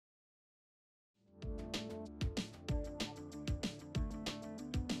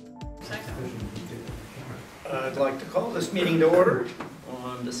Second. I'd like to call this meeting to order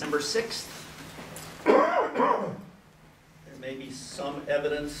on December 6th. There may be some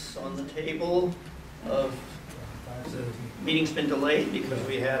evidence on the table of the meeting's been delayed because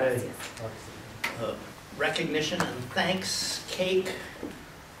we had a recognition and thanks cake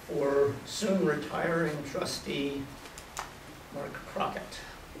for soon retiring trustee Mark Crockett.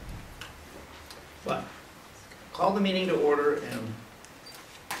 But call the meeting to order, and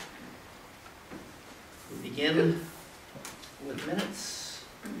we begin with minutes.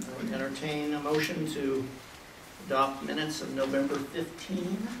 I would entertain a motion to adopt minutes of November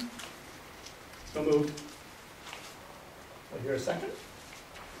 15. So moved. I hear a second?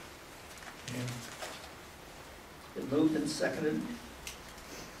 Yeah. Been moved and seconded.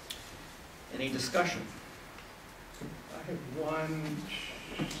 Any discussion? I have one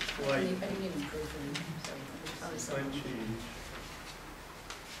I didn't even prove them, so probably slight someone. change.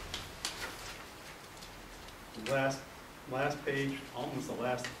 Last page, almost the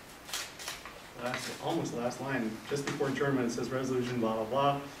last line, just before adjournment, it says resolution, blah, blah,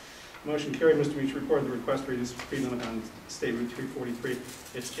 blah. Motion carried, Mr. Meach reported the request to reduce speed limit on State Route 343.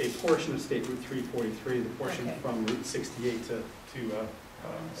 It's a portion of State Route 343, the portion Okay. from Route 68 to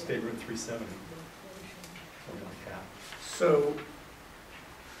State Route 370. Something like that. So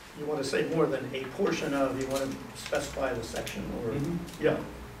you want to say more than a portion of, you want to specify the section or? Yeah,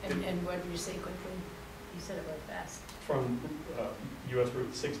 And what did you say quickly? You said it really fast. from US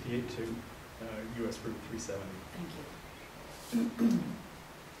Route 68 to US Route 370. Thank you.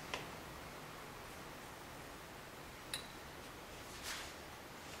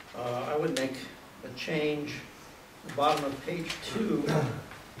 I would make a change, the bottom of page 2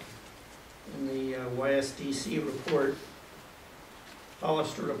 in the YSDC report.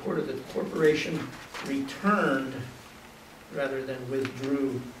 Hollister reported that the corporation returned rather than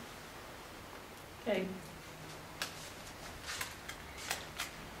withdrew. Okay.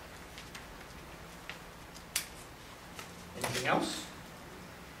 Anything else?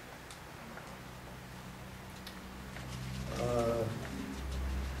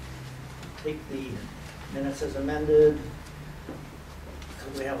 Take the minutes as amended.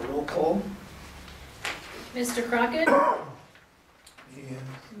 Could we have a roll call? Mr. Crockett?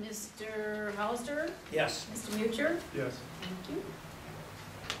 Yes. Mr. Hollister? Yes. Mr. Mucher? Yes. Thank you.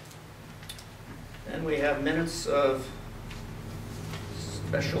 And we have minutes of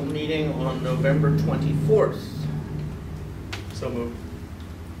special meeting on November 24th. So moved.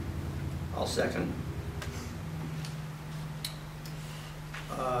 I'll second.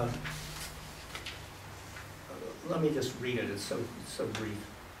 Let me just read it, it's so brief.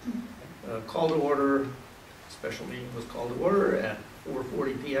 Call to order, special meeting was called to order at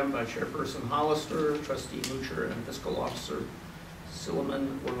 4:40 p.m. by Chairperson Hollister, Trustee Mucher, and Fiscal Officer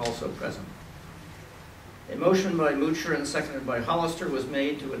Silliman were also present. A motion by Mucher and seconded by Hollister was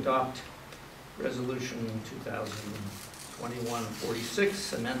made to adopt Resolution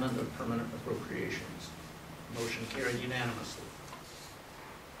 2021-46, Amendment of Permanent Appropriations. Motion carried unanimously.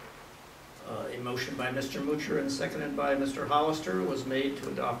 A motion by Mr. Mucher and seconded by Mr. Hollister was made to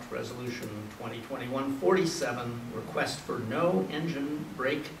adopt Resolution 2021-47, Request for No Engine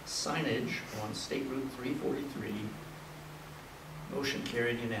Brake Signage on State Route 343. Motion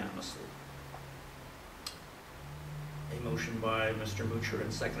carried unanimously. A motion by Mr. Mucher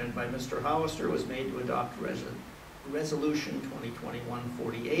and seconded by Mr. Hollister was made to adopt Resolution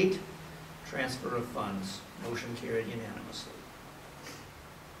 2021-48, Transfer of Funds. Motion carried unanimously.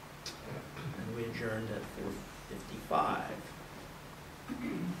 And we adjourned at 4:55.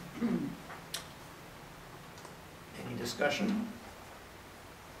 Any discussion?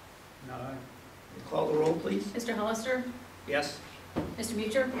 No. You call the roll, please. Mr. Hollister? Yes? Mr.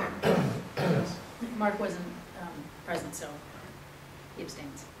 Mucher? Yes. Mark wasn't present, so he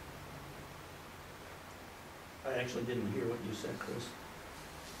abstains. I actually didn't hear what you said, Chris.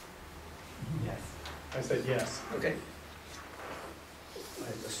 Yes. I said yes. Okay. I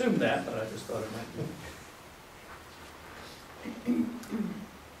assumed that, but I just thought it might be.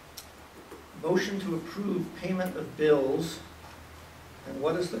 Motion to approve payment of bills. And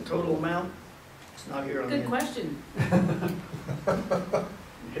what is the total amount? It's not here on the. Good question.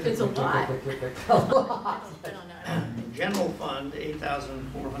 It's a lot. I don't know. General fund,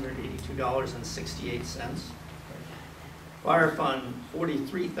 $8,482.68. Fire fund,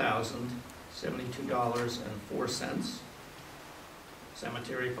 $43,072.04.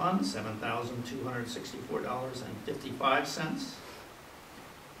 Cemetery fund, $7,264.55.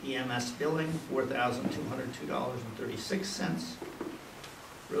 EMS billing, $4,202.36.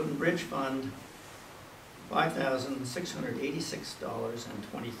 Road and Bridge fund,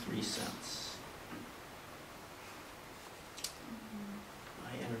 $5,686.23.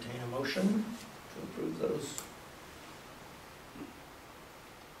 I entertain a motion to approve those.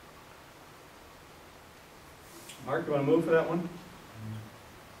 Mark, you want to move for that one?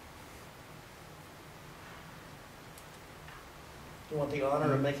 You want the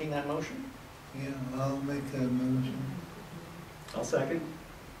honor of making that motion? Yeah, I'll make that motion. I'll second.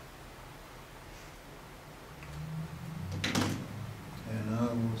 And I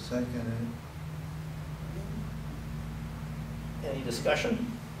will second Any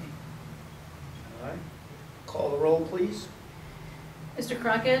discussion? All right. Call the roll, please. Mr.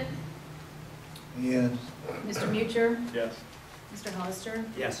 Crockett, it. Yes. Mr. Mutcher, Yes. Mr. Hollister.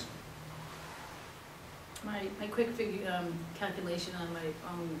 Yes. My quick figure, calculation on my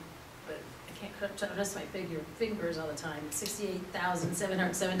own, but I can't trust my fingers all the time.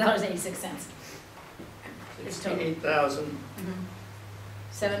 $68,707.86. It's total.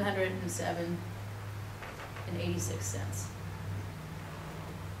 $707.86.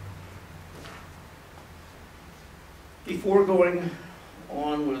 Before going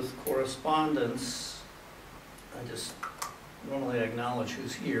on with correspondence, I just normally acknowledge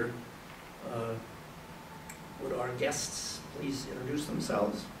who's here. Would our guests please introduce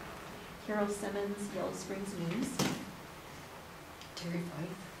themselves? Carol Simmons, Yellow Springs News. Terry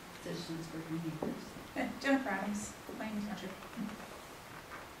Fife, Citizens for Green Acres. Jennifer Adams, Plain Township.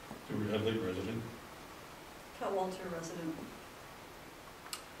 Stuart Headley, resident. Cal Walter, resident.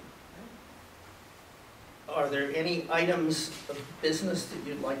 Are there any items of business that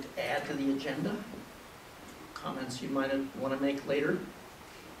you'd like to add to the agenda? Comments you might want to make later?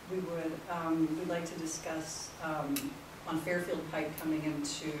 We would, we'd like to discuss on Fairfield Pike coming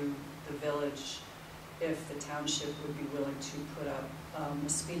into the village, if the township would be willing to put up a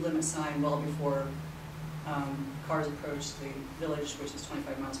speed limit sign well before cars approach the village, which is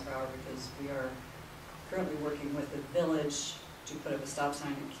 25 miles per hour, because we are currently working with the village to put up a stop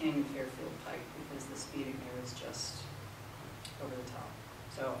sign at King Fairfield Pike, because the speeding here is just over the top.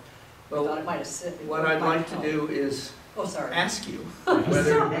 So we thought it might have sit. What I'd like to do is Oh, sorry. ask you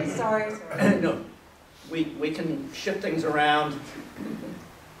whether... Sorry. No, we can shift things around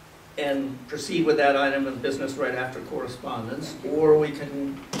and proceed with that item of business right after correspondence, or we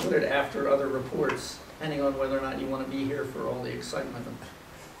can put it after other reports, depending on whether or not you want to be here for all the excitement.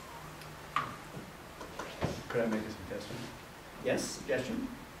 Could I make a suggestion? Yes, suggestion?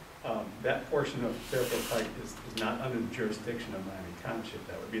 That portion of Fairfield Pike is not under the jurisdiction of Miami Township.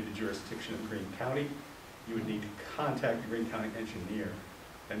 That would be the jurisdiction of Greene County. You would need to contact the Greene County engineer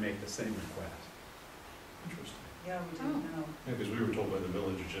and make the same request. Interesting. Yeah, we didn't know. Yeah, because we were told by the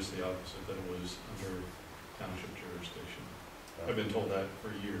village just the opposite, that it was under township jurisdiction. I've been told that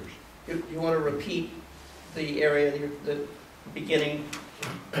for years. You want to repeat the area, the beginning?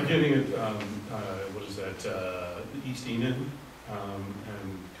 Beginning at, what is that, East Enid,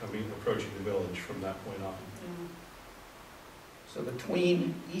 and approaching the village from that point on. So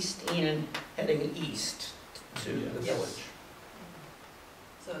between East Enid heading east to the Yes. village.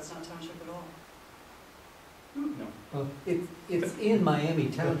 So it's not township at all? No. Well, it's in Miami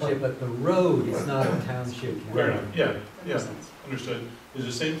Township, but the road is not a township Fair road. enough, yeah, That yeah, makes sense. understood. Is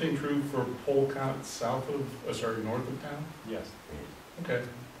the same thing true for Polcott south of, north of town? Yes. Okay.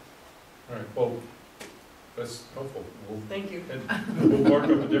 All right, well, that's helpful. Thank you. We'll mark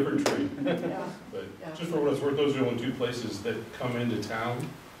up a different tree. Yeah. But Yeah. just for what it's worth, those are the only two places that come into town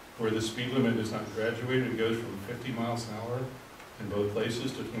where the speed limit is not graduated. It goes from 50 miles an hour in both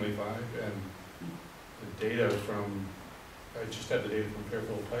places to 25. And the data from, I just had the data from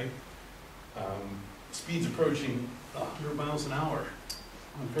Fairfield Pike, speeds approaching 100 miles an hour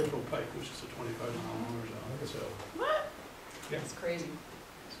on Fairfield Pike, which is a 25-mile-an-hour zone. So, yeah. It's crazy.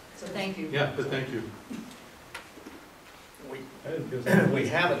 So thank you. Yeah, but thank you. We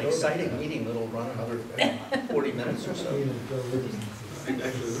have an exciting meeting that'll run another 40 minutes or so. Actually,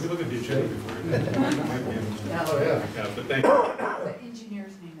 let me look at the agenda before you. Yeah. Oh, yeah. Yeah, but thank you. The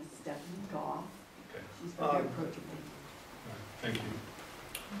engineer's name is Stephanie Goff. Okay. She's very approachable. All right, thank you.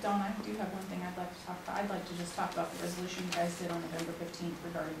 Dawn, I do have one thing I'd like to talk about. I'd like to just talk about the resolution you guys did on November 15th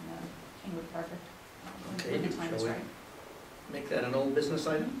regarding the Kingwood project. Okay, When the time is shall we right. make that an old business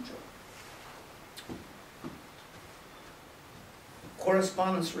item?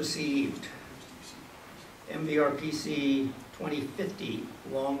 Correspondence received. MVRPC 2050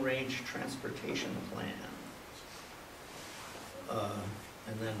 Long Range Transportation Plan.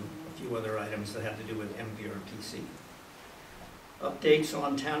 And then a few other items that have to do with MVRPC. Updates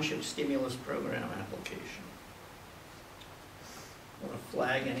on Township Stimulus Program application. Want to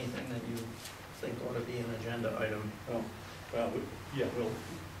flag anything that you think ought to be an agenda item. Oh, well, yeah,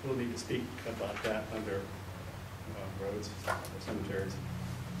 we'll need to speak about that under roads, or cemeteries.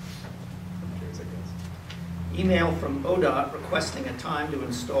 Cemeteries, I guess. Email from ODOT requesting a time to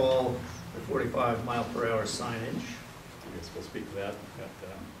install the 45 mile per hour signage. I guess we'll speak to that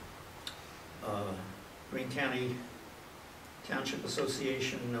at, Green County Township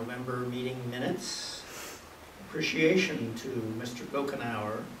Association November meeting minutes. Appreciation to Mr.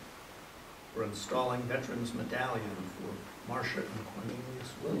 Gokenauer for installing Veterans Medallion for Marcia and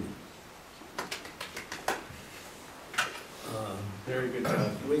Cornelius Williams. very good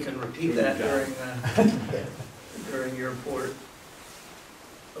job. We can repeat that during your report.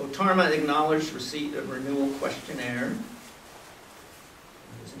 Otarma acknowledged receipt of renewal questionnaire.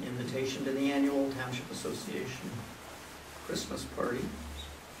 There's an invitation to the annual Township Association Christmas party.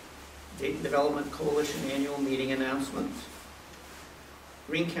 Dayton Development Coalition annual meeting announcement.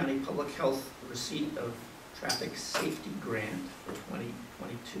 Greene County Public Health receipt of traffic safety grant for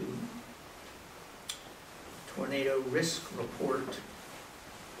 2022. Tornado risk report.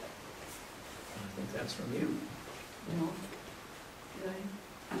 I think that's from you. No? Did I?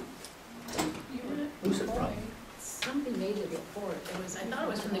 You read it? Who's it from? Somebody made a report. I thought it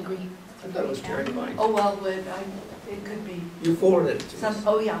was from the Green. I thought it was Terry Mike. Oh, well, it could be You forwarded it to some, us.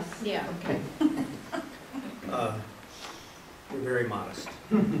 oh, yes. Yeah. Okay. You're very modest.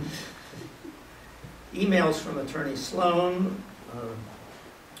 Emails from Attorney Sloan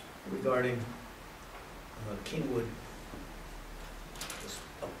regarding Kingwood. This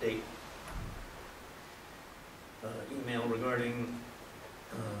update. Email regarding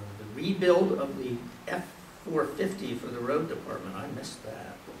the rebuild of the F-450 for the road department. I missed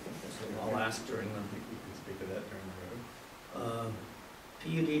that. So I'll ask during the We can speak to that during the road.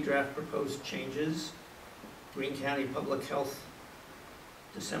 PUD draft proposed changes. Greene County Public Health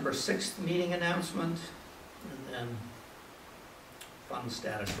December 6th meeting announcement, and then fund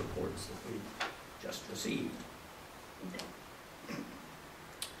status reports that we just received.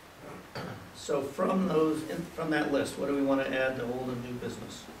 So from that list, what do we want to add to old and new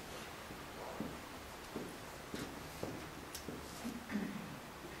business?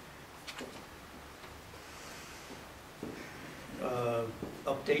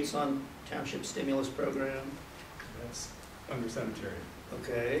 Updates on township stimulus program. That's under cemetery.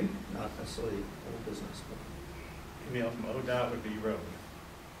 Okay, not necessarily old business, but Email from ODOT would be road.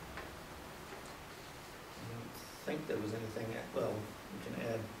 I don't think there was anything, well, we can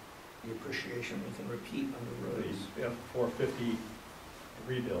add the appreciation, we can repeat under roads. The F-450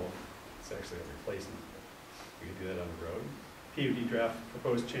 rebuild, it's actually a replacement. We could do that on the road. PUD draft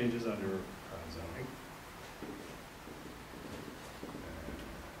proposed changes under zoning.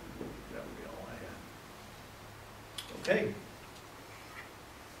 That would be all I had. Okay.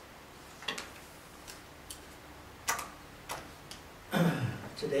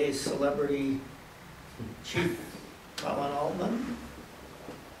 Today's celebrity chief, Colin Altman.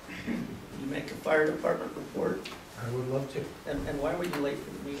 You make a fire department report, I would love to. and why were you late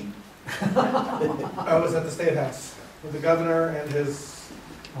for the meeting? I was at the State House with the governor and his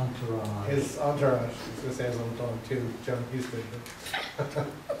Entourage. entourage. I was gonna say his own dog too, John Houston. but-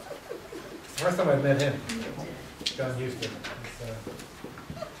 First time I met him, John Houston. That's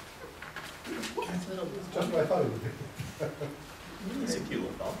what it'll It's just what I thought he would be. It's a cute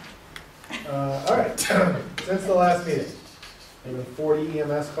little dog. All right, since the last meeting, there have been 40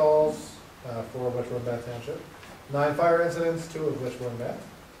 EMS calls, 4 of which were in Bath Township. 9 fire incidents, 2 of which were in Bath.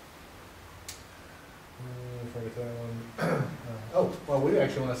 Forget that one. Oh, well, we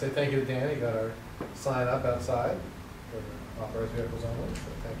actually want to say thank you to Dan. He got our sign up outside for authorized vehicles only, so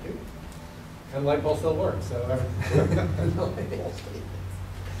thank you. And light bulb still works, so.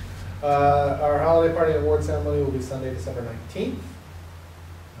 Our holiday party and award ceremony will be Sunday, December 19th.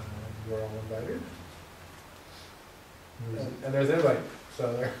 You're all invited. And there's an invite,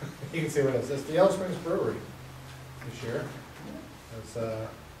 so there, you can see what it is. It's the Yellow Springs Brewery this year. It's the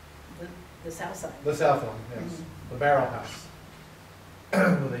south side. the south one, yes. Mhm. The Barrel House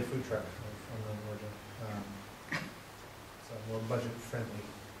with a food truck from the origin. It's a more budget-friendly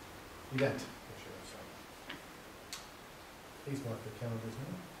event this year, so. Please mark your calendars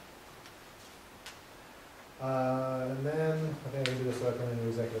now. And then, I think I can do this without going into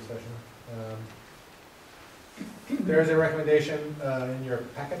executive session. There is a recommendation in your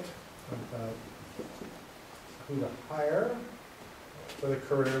packet about who to hire for the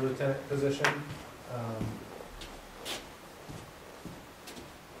career lieutenant position.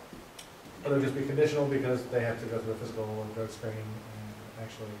 It'll just be conditional because they have to go through a physical and drug screening and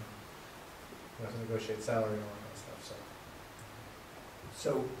actually we have to negotiate salary and all that stuff,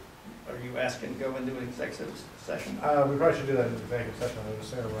 so. So Are you asking to go into an executive session? We probably should do that in executive session, I would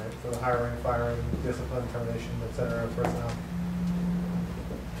assume, right, for the hiring, firing, discipline, termination, et cetera, of personnel.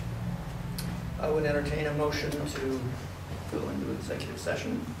 I would entertain a motion to go into executive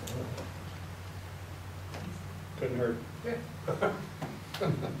session. Couldn't hurt. Better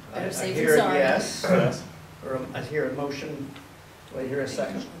I safe hear than a sorry. yes, Yes. or I hear a motion. Do I hear a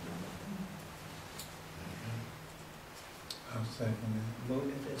second? I'll second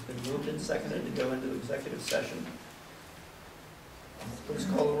It's been moved and seconded to go into executive session. Please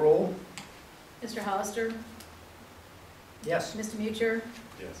call the roll. Mr. Hollister, Yes. Mr. Mutcher,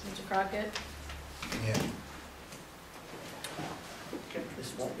 Yes. Mr. Crockett, it. Yeah. Okay,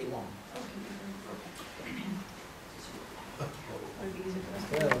 this won't be long. would be easier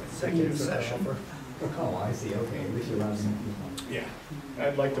for us. Executive session. Oh, I see, okay, at least you're on some. Yeah.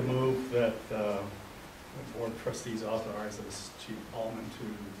 I'd like to move that the Board of Trustees authorizes Chief Allman to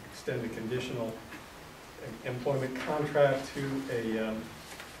extend a conditional employment contract to a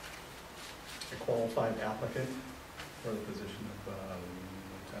qualified applicant for the position of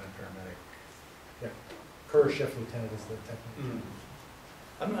lieutenant paramedic. Career shift lieutenant is the technical.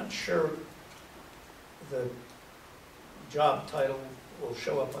 I'm not sure the job title will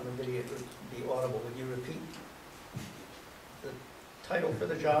show up on the video, it would be audible. Would you repeat the title for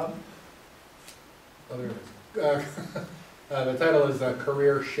the job? Oh, there it is. The title is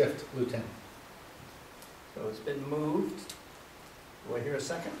Career Shift Lieutenant. So it's been moved. Do I hear a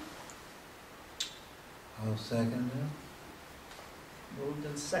second? I'll second it. Moved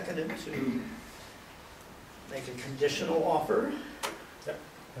and seconded to make a conditional offer.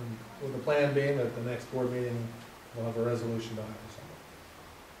 And with the plan being that the next board meeting, we'll have a resolution to hire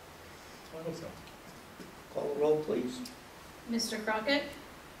someone. I hope so. Call the roll, please. Mr. Crockett,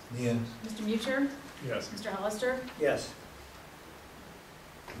 Yes. Mr. Mutcher, Yes. Mr. Hollister, Yes.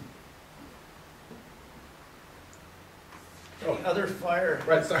 Any other fire?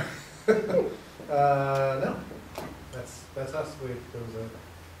 Right, sorry. No, that's us. There was a,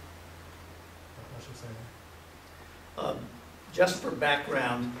 I should say. Just for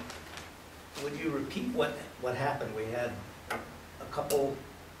background, would you repeat what happened? We had a couple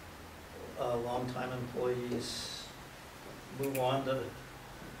longtime employees move on to,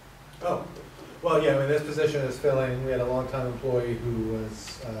 Oh, well, yeah, I mean, this position is filling, we had a longtime employee who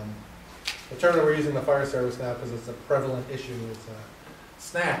was, the term that we're using in the fire service now, because it's a prevalent issue, is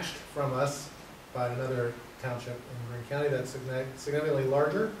snatched from us by another township in Greene County that's significantly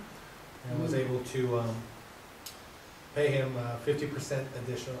larger, and was able to pay him 50%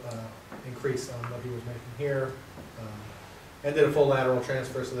 additional increase on what he was making here, and did a full lateral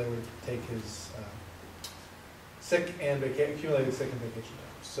transfer so they would take his sick and accumulated sick and vacation time.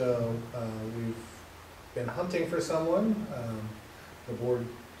 So we've been hunting for someone. The board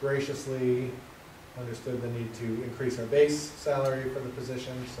graciously understood the need to increase our base salary for the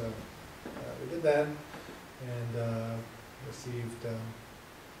position, so we did that and received,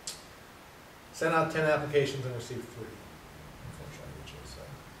 sent out 10 applications and received 3, unfortunately, which is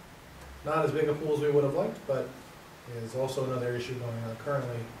not as big a pool as we would have liked, but is also another issue going on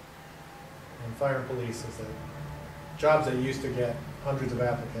currently in fire and police, is that jobs that used to get hundreds of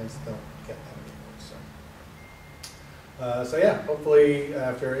applicants don't get that anymore. So yeah, hopefully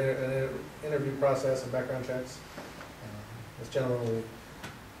after an interview process and background checks, this gentleman will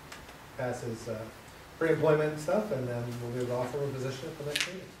pass his pre-employment stuff, and then we'll be able to offer him a position at the next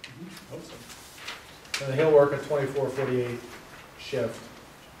meeting. Hope so. And he'll work a 24/48 shift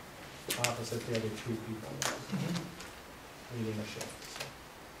opposite the other 2 people leading a shift. So.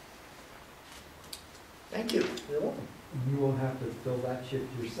 thank you. You're welcome. You won't have to fill that shift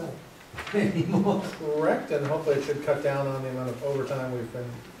yourself anymore. Correct, and hopefully it should cut down on the amount of overtime we've been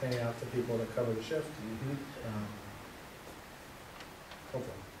paying out to people to cover the shift.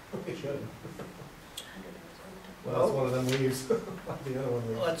 Hopefully. It should. Well, that's one of them leaves. The other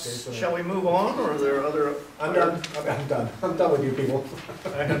one leaves. Shall we move on, or are there other? I'm done. I'm done. I'm done with you people.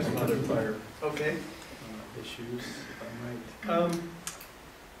 I have some other fire Okay. issues, if I might.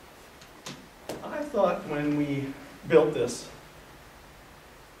 I thought when we built this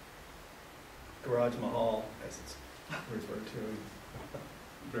garage mahal, as it's referred to in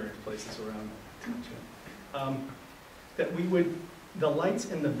various places around the township, that we would, the lights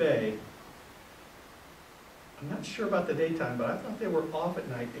in the bay, I'm not sure about the daytime, but I thought they were off at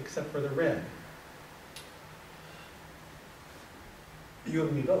night except for the red. You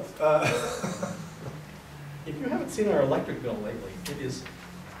and me both. If you haven't seen our electric bill lately, it is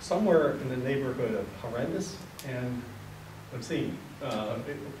somewhere in the neighborhood of horrendous and obscene.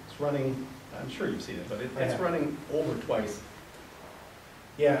 It's running, I'm sure you've seen it, but it's running over twice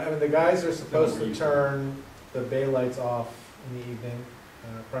Yeah, I mean, the guys are supposed Number to you- turn the bay lights off in the evening,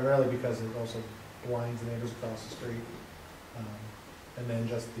 primarily because it also blinds the neighbors across the street. And then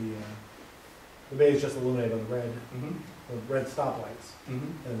just the bay is just illuminated on the red stoplights. And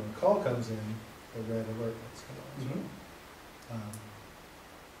when the call comes in, the red alert lights come on as well.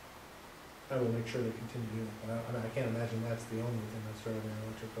 I will make sure they continue doing it, but I mean, I can't imagine that's the only thing that's driving an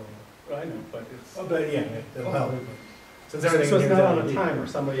electric bill up. I know, but it's. Oh, but yeah, it'll help. Since So everything it's here is not on a LED. timer,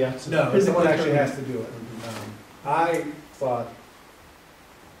 somebody has to. No, someone actually has to do it. I thought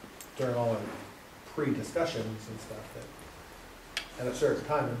during all our pre-discussions and stuff that at a certain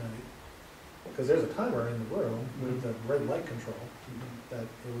time at night, because there's a timer in the room with the red light control, that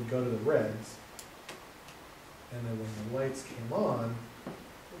it would go to the reds. And then when the lights came on,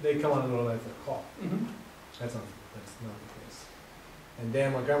 they'd come on in the middle of the night for a call. That's not the case. And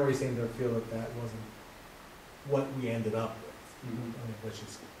Dan Montgomery seemed to feel that that wasn't what we ended up with, I mean, which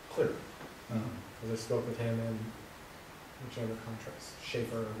is clear. Because I spoke with him and whichever contracts,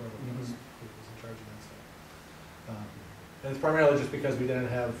 Schaefer or whoever it was, who was in charge of that stuff. And it's primarily just because we didn't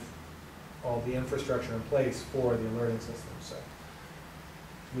have all the infrastructure in place for the alerting system, so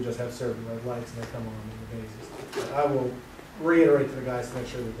we just have certain red lights and they come on in the bases. But I will reiterate to the guys to make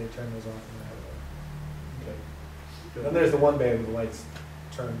sure that they turn those off in the night. And there's the one bay where the lights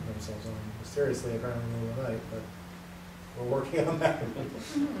turn themselves on mysteriously apparently in the middle of the night, but we're working on that.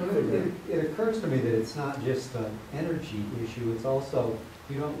 It occurs to me that it's not just an energy issue, it's also,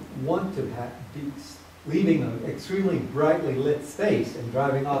 you don't want to be leaving an extremely brightly lit space and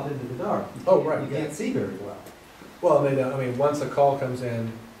driving off into the dark. Oh, right, You can't see very well. Well, they don't, I mean, once a call comes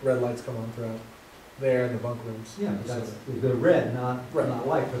in, red lights come on throughout there in the bunk rooms. Yeah, but that's, the red, not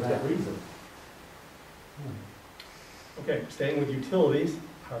white for that Yeah. reason. Okay, staying with utilities,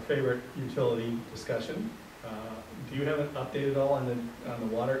 our favorite utility discussion. Do you have an update at all on the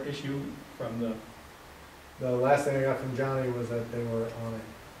water issue from the? The last thing I got from Johnny was that they were on it,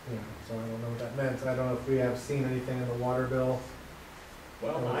 so I don't know what that meant. I don't know if we have seen anything in the water bill.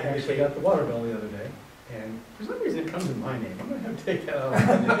 Well, I actually got the water bill the other day, and for some reason it comes in my name. I'm gonna have to take that out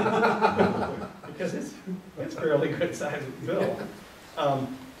of my name. Because it's a fairly good sized bill.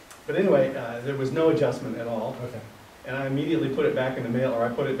 But anyway, there was no adjustment at all. Okay. And I immediately put it back in the mail, or I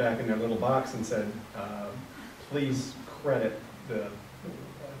put it back in their little box and said, please credit the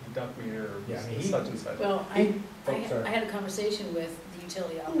duct meter Yeah, I mean, or such and such. Well, sorry. I had a conversation with the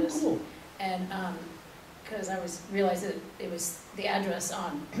utility office, Cool. and, because I realized that it was, the address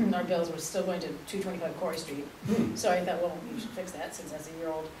on our bills was still going to 225 Corey Street. So I thought, well, you should fix that since that's a year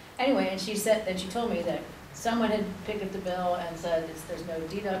old. Anyway, and she told me that someone had picked up the bill and said there's no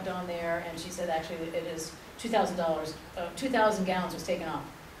deduct on there, and she said actually it is $2,000, 2,000 gallons was taken off,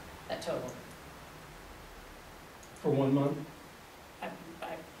 that total. For 1 month?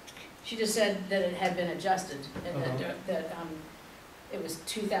 She just said that it had been adjusted, and Uh-huh. that it was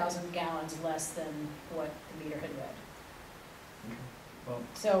 2,000 gallons less than what the meter had read. Well,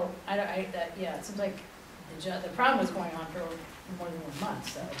 So, yeah, it seems like the problem was going on for more than 1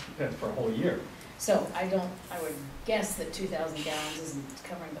 month, so. that's for a whole year. So I would guess that 2,000 gallons isn't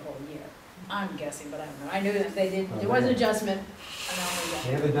covering the whole year. I'm guessing, but I don't know. I knew that there was an adjustment.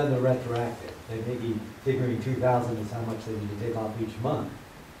 They haven't done the retroactive. They may be figuring 2,000 is how much they need to take off each month.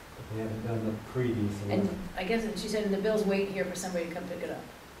 But they haven't done the previous And 11. I guess, she said, and the bill's waiting here for somebody to come pick it up.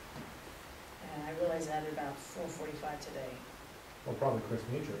 And I realized that at about 4:45 today. Well, probably Chris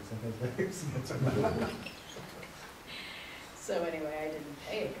Mutrux and his neighbors. So anyway, I didn't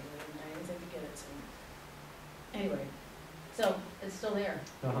pay it because I didn't have anything to get it, so. Anyway, so it's still there.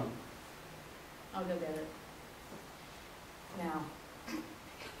 Uh-huh. I'll go get it. Now.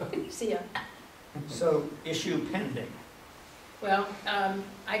 See ya. So, issue pending. Well,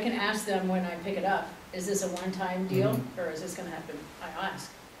 I can ask them when I pick it up, is this a one-time deal, or is this gonna happen? I'll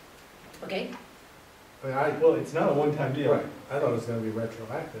ask. Okay? I mean, Well, it's not a one-time deal. right, I thought it was gonna be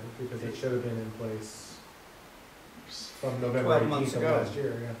retroactive, because it should have been in place from November 12 months 18th of ago. last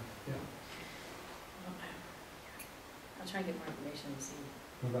year, yeah. I'll try and get more information and see.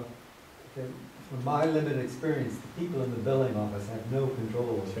 Okay, from my limited experience, the people in the billing office have no control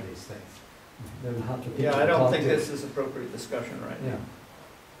over these things. They're not the people Yeah, I to don't talk think to. this is appropriate discussion right Yeah. now.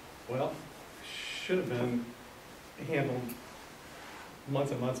 Well, should have been handled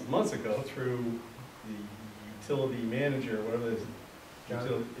months and months and months ago through the utility manager, whatever it is.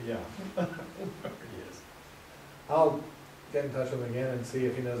 John? Yeah. Whoever he is. I'll get in touch with him again and see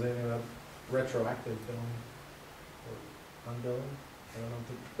if he knows anything about retroactive billing or unbilling. I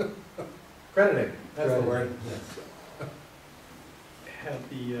don't know. Crediting, that's the word. Yes. Have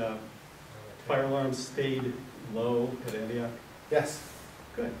the fire alarms stayed low at Antioch? Yes,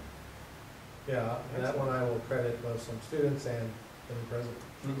 Good. Yeah, that one I will credit both some students and the new president.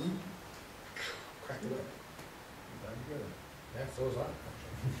 Mhm. Crack it up. Very good. Yeah, so was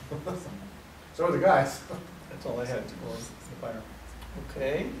I, actually. So were the guys. That's all I had for the fire.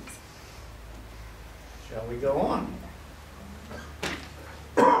 Okay. Shall we go on?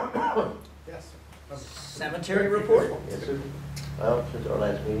 Yes. Cemetery report? Yes, sir. Well, since our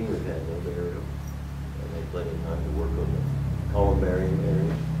last meeting, we've had no burial. I made plenty of time to work on the columbarium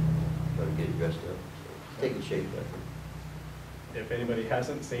area, try to get it dressed up. So it's taking shape, I think. If anybody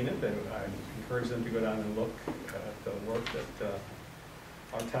hasn't seen it, then I encourage them to go down and look at the work that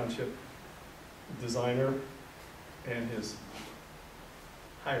our township designer and his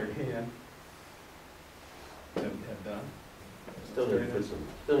hired hand have done. Still need to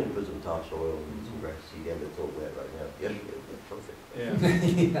put some topsoil and some grass seed in, but it's all wet right now. Yesterday it was perfect.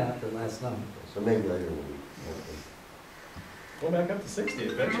 Yeah. Yeah, after last night. So maybe later in the week. Go back up to 60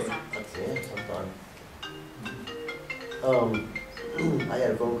 eventually. Yeah, sometime. I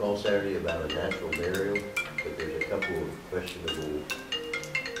had a phone call Saturday about a natural burial, but there's a couple of questionable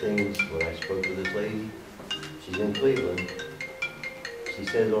things when I spoke to this lady. She's in Cleveland. She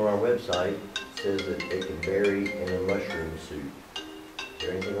says on our website, says that they can bury in a mushroom suit. Is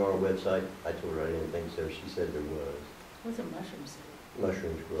there anything on our website? I told her I didn't think so. She said there was. What's a mushroom soup?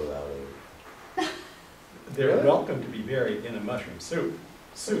 Mushrooms grow out of it. They're welcome to be buried in a mushroom suit.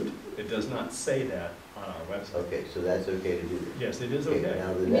 It does not say that on our website. Okay, so that's okay to do. Yes, it is Okay, okay.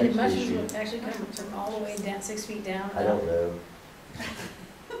 now the You mean the next mushrooms issue, will actually come from all the way down, 6 feet down? I don't know.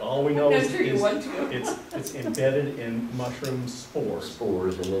 All we know I'm is sure you want to. it's embedded in mushroom spores.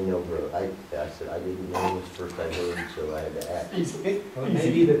 Spores and then they'll grow. I said I didn't know, it was the first I heard, so I had to ask. Well, it may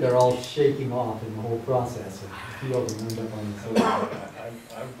be that they're all shaking off in the whole process, and a few of them end up on the field.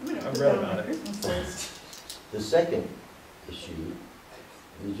 I've read about it. The second issue,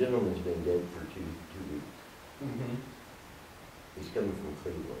 the gentleman's been dead for two weeks. Mhm. He's coming from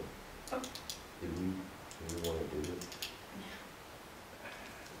Cleveland. Do we want to do it?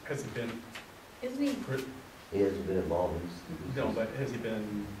 Has he been, Isn't he? He hasn't been embalmed. no, but has he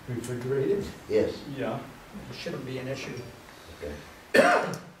been, Refrigerated? Yes, yeah? It shouldn't be an issue. okay.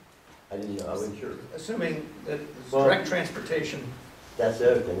 I didn't know, I wasn't sure. Assuming that it's Well- direct transportation That's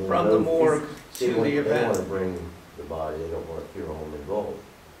the other thing. from the morgue See, to the they want to event. bring the body, they don't want a funeral home involved.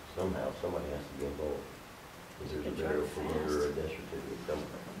 Somehow, somebody has to be involved. Because there's a Good burial job, for fast. murder or a death certificate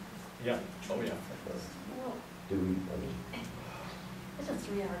somewhere. Yeah, oh yeah. Well, Do we, I mean, it's a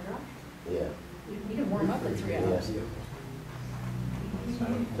 3-hour drive. yeah. You can warm up in 3 Yeah. hours. So I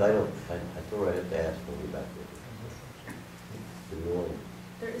thought I'd have to ask when we get back there. Do we want to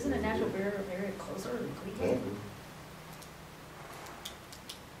There isn't a natural burial area closer than Cleveland? Canton?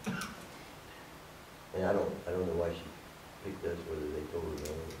 And I don't know why she picked us, whether they told her no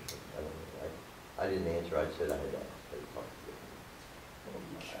or something, I don't know. I didn't answer, I said I had asked.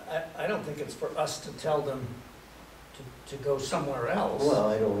 I don't think it's for us to tell them to go somewhere else. Well,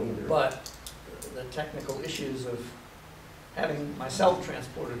 I don't either. But the technical issues of having myself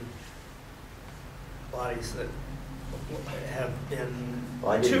transported bodies that have been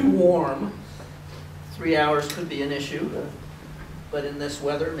Well, I too didn't- warm, 3 hours could be an issue, Yeah. but in this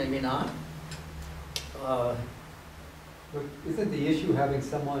weather, maybe not. But isn't the issue having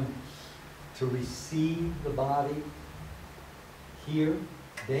someone to receive the body here?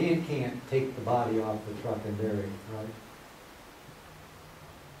 Dan can't take the body off the truck and bury it, right?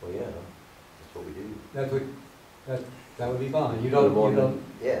 Well, yeah, that's what we do. That would be fine. You Put 'em on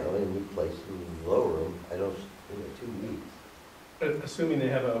don't, the- Yeah, I mean, we place them, lower them, I don't, 2 weeks. Assuming they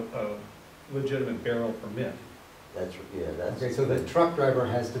have a legitimate burial permit. That's, yeah, that's. okay, so the truck driver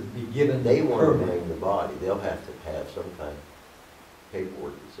has to be given They the want to permit. bring the body, they'll have to have some kind of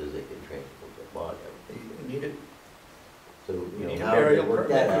paperwork that says they can transport the body. You need it, So, you you need know, a how they burial work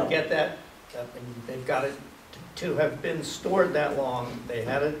permit that to out. get that, and they've got it to have been stored that long. They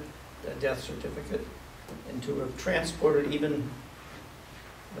had a death certificate, and to have transported even,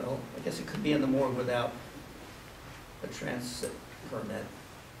 well, I guess it could be in the morgue without a transit permit.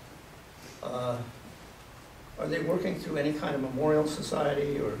 Are they working through any kind of memorial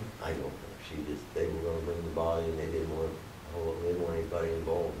society or? I don't know, they were gonna bring the body and they didn't want anybody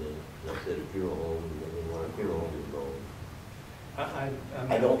involved in it. And I said a funeral home, and they didn't want a funeral home involved. I'm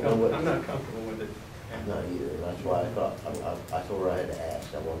I don't know what- I'm not comfortable with it. I'm not either, and that's why I thought, I told her I had to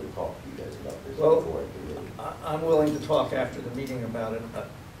ask, I wanted to talk to you guys about this Well, before I committed. I'm willing to talk after the meeting about it. I've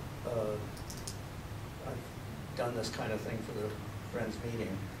done this kind of thing for the Friends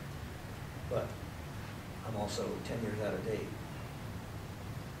meeting, but I'm also 10 years out of date.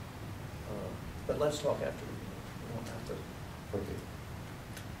 But let's talk after the meeting. We don't have to. Okay.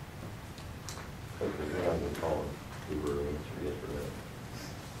 Okay, we're not gonna call it, give her an answer, yes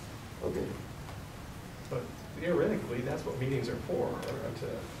or no. Okay, But theoretically, that's what meetings are for,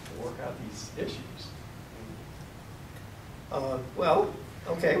 to work out these issues. Well,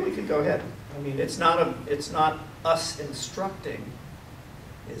 okay, we could go ahead. I mean, It's not us instructing,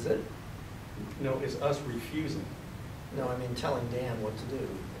 is it? no, it's us refusing. No, I mean telling Dan what to do.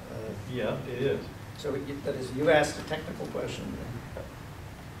 Yeah, it is. So that is, you asked a technical question.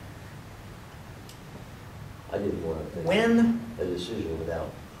 I didn't want to take When, a decision without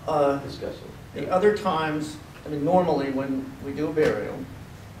discussing. the other times, I mean, normally when we do a burial,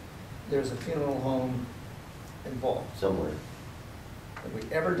 there's a funeral home involved. Somewhere. Have we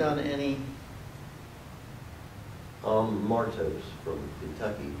ever done any, Martos from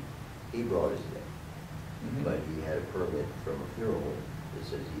Kentucky, he brought his name, but he had a permit from a funeral home that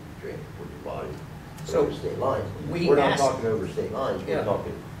says he can transport the body So, over state lines. we We're not asked- talking over state lines, Yeah. we're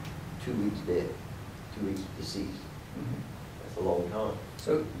talking 2 weeks dead, 2 weeks deceased. That's a long time.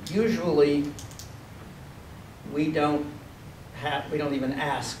 so usually, we don't even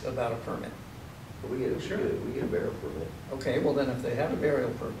ask about a permit. But we get a burial permit. Okay, well then if they have a burial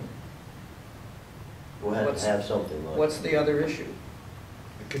permit, We'll have What's- to have something like. what's the other issue?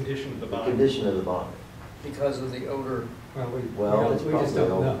 The condition of the The body. condition of the body. Because of the odor, Well, it's we just probably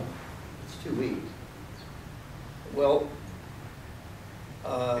don't know. It's 2 weeks. well,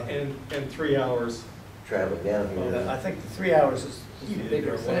 And 3 hours. Traveling down here. I think the 3 hours is the Heated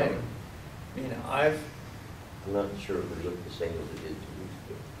bigger or whatever. thing. You know, I'm not sure if it looked the same as it did 2 weeks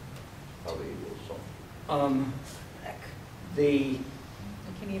ago. Probably a little softer. the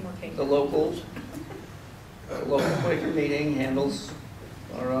Can you need more cake? The local Quaker meeting handles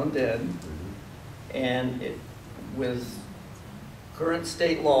our own dead, and with current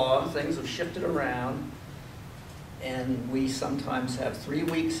state law, things have shifted around, and we sometimes have 3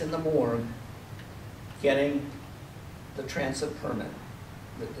 weeks in the morgue getting the transit permit.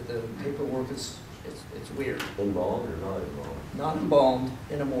 The paperwork is, it's weird. Involved or not involved? Not embalmed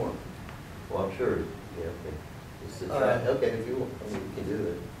in a morgue. Well, I'm sure, yeah, okay. It's the okay, if you want, I mean, you can do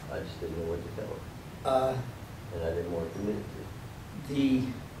it. I just didn't know what to tell her. And I didn't want to commit to.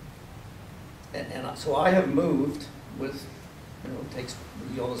 So I have moved with, it takes,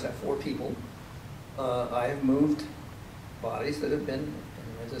 you always have 4 people. I have moved bodies that have been, and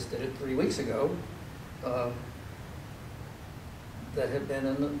I just did it 3 weeks ago, that have been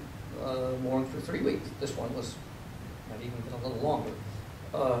in the morgue for 3 weeks. This one might even been a little longer.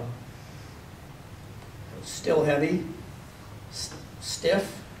 Still heavy,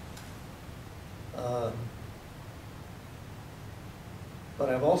 stiff. But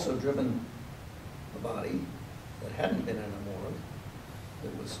I've also driven a body that hadn't been in a morgue,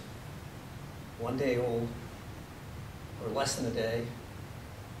 that was 1 day old, or less than a day,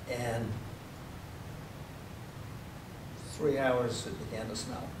 and 3 hours it began to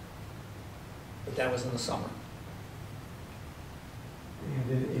smell. But that was in the summer.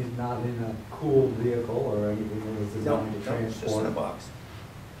 And it is not in a cooled vehicle or anything that was designed to No, it's just in a transport. box.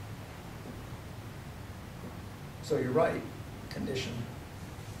 So you're right, condition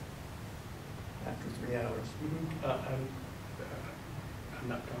after 3 hours. I'm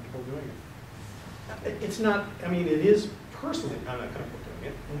not comfortable doing it. It's not, I mean, it is personally, I'm not comfortable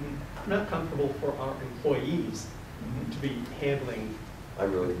doing it. I'm not comfortable for our employees to be handling I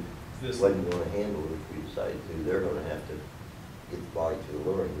really this. wasn't going to handle it if we decided to. They're going to have to get the body to the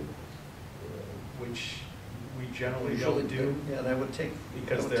lowering. Which we generally Usually don't do. Yeah, that would take,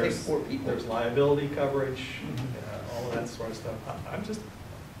 Because that would take 4 people. there's liability coverage, Mhm. all of that sort of stuff. I'm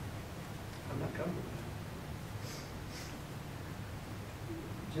not comfortable with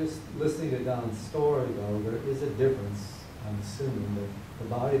Just listening to Don's story, though, there is a difference, I'm assuming, that the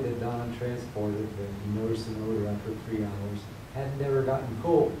body that Don transported, that he noticed an odor after 3 hours, had never gotten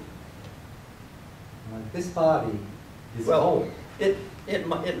cold. This body is Well, cold.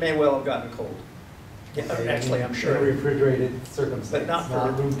 It may well have gotten cold. Yeah, actually, I'm In sure. refrigerated circumstance, But not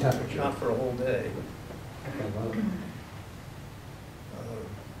not for, room temperature. not for a whole day. Okay, well,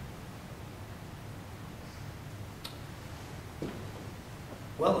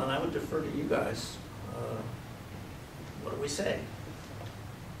 Well, then I would defer to you guys. What do we say?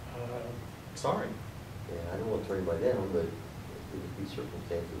 Sorry. Yeah, I don't want to turn anybody down, but there would be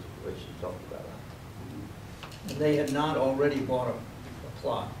circumstances which you talked about. And they had not already bought a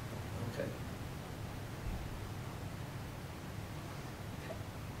plot. Okay.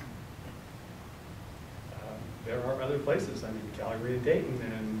 There are other places, I mean, Calgary and Dayton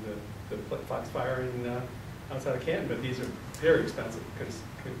and the Foxfire in, outside of Canton, but these are very expensive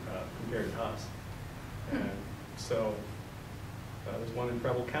compared to us. And so, there's one in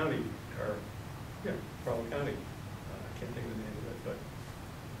Preble County, or Yeah, Crawford County. I can't think of the name of it, but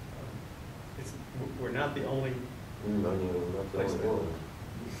it's, we're not the only, No, not the Place only there. one.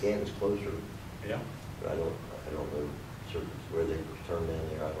 Canton's closer, yeah. but I don't know certain where they turn down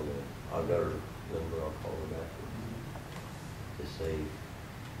there, I don't know. I've got her number, I'll call her back to say,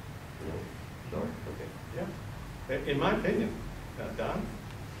 sorry, okay. Yeah, in my opinion, Don?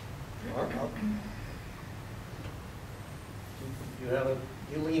 Mark,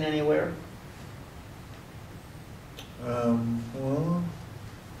 you lean anywhere? Well,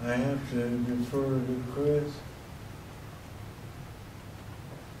 I have to defer to Chris.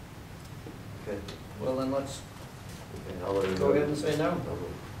 Okay, Well, then let's okay, I'll let her know. go ahead and say no.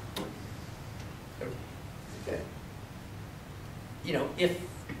 Okay. You know,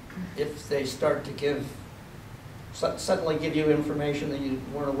 if they start to suddenly give you information that you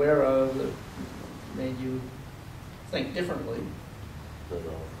weren't aware of that made you think differently, Then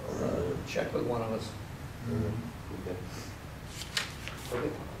I'll check with one of us. okay. Okay.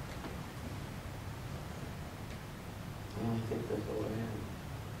 Well, I think that's all I have.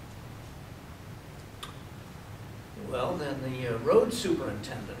 Well, then the road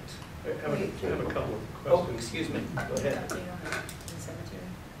superintendent. I have a couple of Oh, questions. excuse me, go ahead. Update on the cemetery.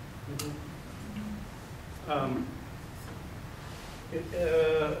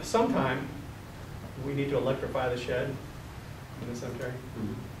 Sometime, we need to electrify the shed in the cemetery?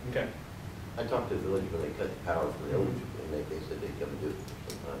 Okay. I talked to the village when they cut the power for the old, and they said they'd come do it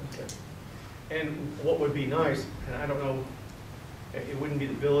sometimes. Okay. And what would be nice, and I don't know, it wouldn't be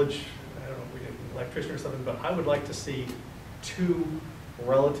the village, I don't know if we get an electrician or something, but I would like to see 2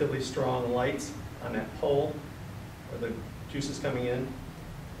 relatively strong lights on that pole where the juice is coming in,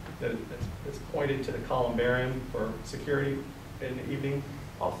 that's pointed to the columbarium for security in the evening.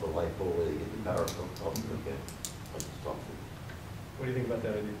 Off the light pole where they get the power from, okay. I'll just talk to them. What do you think about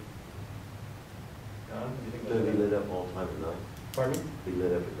that idea? Don, what do you think It'll be about that? lit up all the time at night, Pardon me? be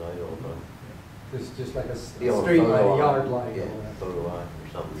lit up at night all the time. Just like a Be on a street photo light, a eye. yard light. Yeah, or whatever. photo eye or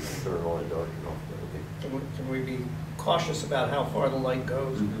something, turn on and dark and off, okay. Can we be cautious about how far the light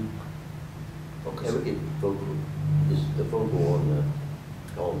goes? Focus. Yeah, we get focal, just the focal on the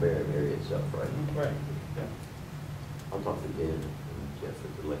columbarium area itself, right? Right, yeah, I'll talk to Dan and Jeff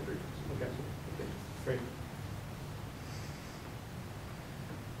at the electric. Okay. Okay. great.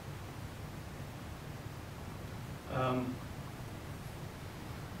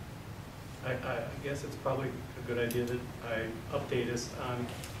 I guess it's probably a good idea that I update us on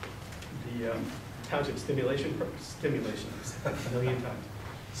the township stimulation, a million times,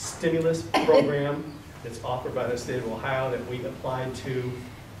 stimulus program that's offered by the state of Ohio that we applied to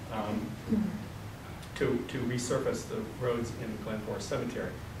resurface the roads in Glen Forest Cemetery.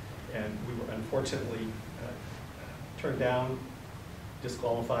 And we were unfortunately turned down,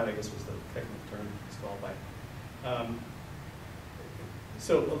 disqualified, I guess was the technical term, disqualified.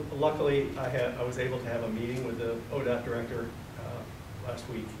 So luckily, I was able to have a meeting with the ODOT director last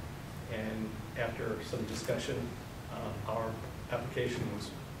week, and after some discussion, our application was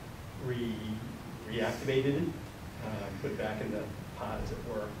reactivated, put back in the pot, as it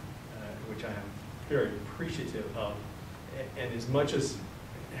were, which I am very appreciative of. And as much as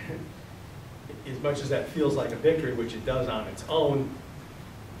that feels like a victory, which it does on its own,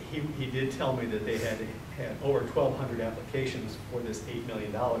 he did tell me that they had over 1,200 applications for this $8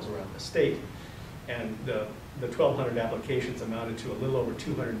 million around the state. And the 1,200 applications amounted to a little over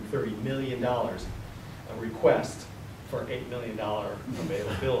 $230 million, a request for $8 million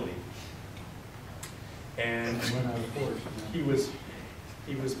availability. And Went out of course.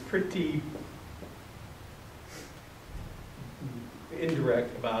 he was pretty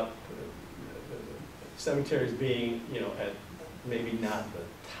indirect about cemeteries being, at maybe not the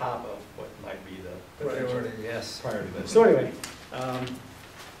top of what might be the potential Priority, yes. priority list. So anyway,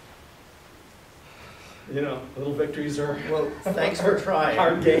 little victories are Well, thanks for trying.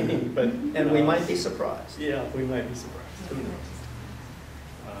 hard gained, but And we might be surprised. yeah, we might be surprised. Who knows?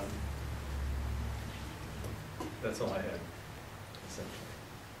 That's all I had. Essentially.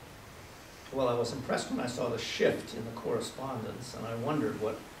 Well, I was impressed when I saw the shift in the correspondence, and I wondered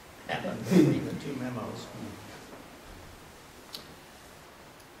what happened between the 2 memos.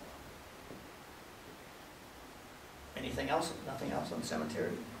 Anything else? Nothing else on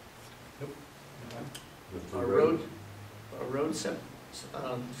cemetery? With the Our road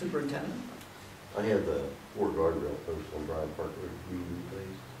superintendent? I have the 4 guardrail posts on Bryant Park Road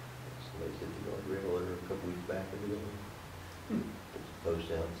replaced. Somebody said the guardrail there a couple weeks back, evidently.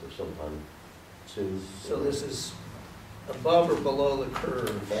 Post out, so sometime soon. So this is above or below the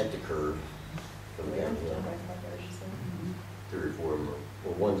curve? At the curve, come down, 3 or 4 of them,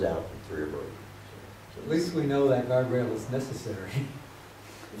 well, one's out and 3 are broken. So At least we know that guardrail is necessary.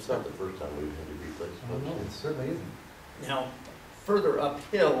 It's not the first time we've had to replace I don't know, one. it certainly isn't. Now, further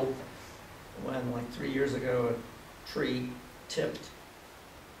uphill, when like 3 years ago, a tree tipped,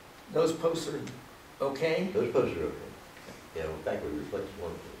 those posts are okay? Those posts are okay. Yeah, in fact, we replaced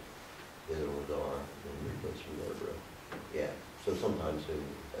one of them. The other one's on, and we replaced some guardrail. Yeah, so sometime soon,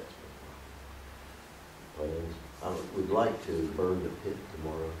 that's plans. We'd like to burn the pit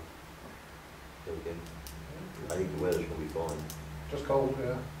tomorrow. Okay. I think the weather's gonna be fine. Just cold,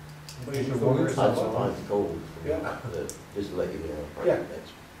 yeah. It's Use a the warm winter side. Sometimes it's cold. Yeah. Just to let you know. Yeah.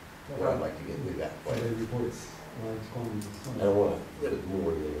 That's No what I'd problem. like to get, we got. They report it's large quantities of I snow. don't want to put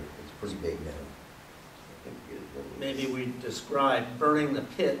more there, it's pretty big now. Maybe we describe, burning the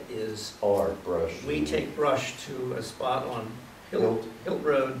pit is, Or brush. we take brush to a spot on Hilt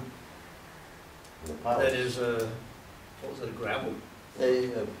Road The piles. that is a, what was it, a gravel?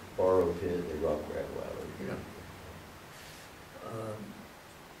 They borrow pit, they rock gravel out of Yeah. it.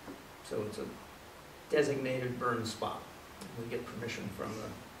 So it's a designated burn spot. We get permission from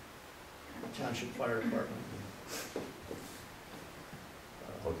the Township Fire Department.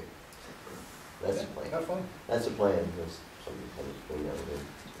 Okay. That's the plan. Have fun. That's the plan, that's something comes between now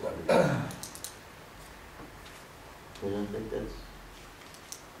and then. And I think that's.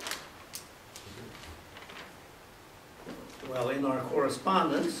 Well, in our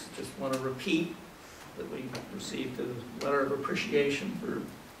correspondence, just want to repeat that we received a letter of appreciation for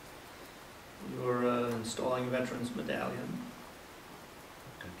your installing a veterans medallion.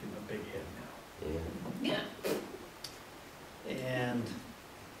 Gonna give him a big head now. Yeah. Yeah. And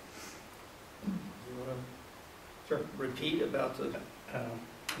you want to repeat about the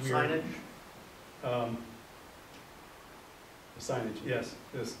We are- signage? The signage, yes.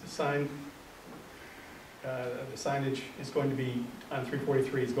 The sign, the signage is going to be, on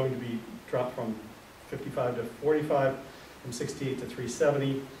 343, is going to be dropped from 55 to 45, from 68 to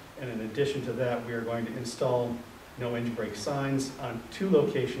 370. And in addition to that, we are going to install no engine brake signs on 2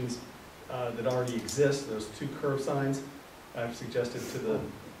 locations that already exist. Those 2 curb signs I've suggested to the, Is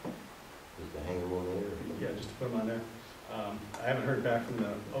the hanger on there? yeah, just to put them on there. I haven't heard back from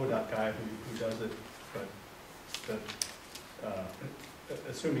the ODOT guy who does it, but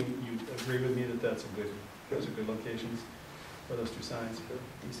assuming you agree with me that those are good locations for those 2 signs for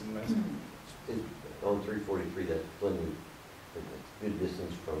east and west. On 343, that's plenty, a good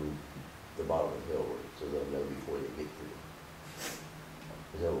distance from the bottom of the hill, so they'll know before they get through.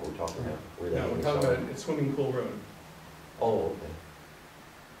 Is that what we're talking about? Where the No, we're hanger talking sign- about, it's Swimming Pool Road. Oh, okay.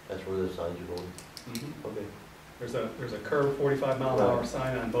 That's where those signs are going? Okay. There's a curved 45-mile-an-hour Right.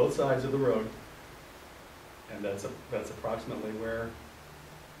 sign on both sides of the road. And that's approximately where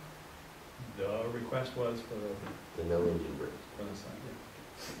the request was for The no engine brakes. the sign,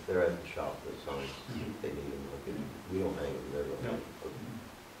 yeah. They're at the shop, the signs, they need them, okay. We don't hang them, they're going. No. Okay.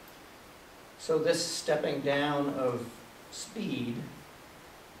 So this stepping down of speed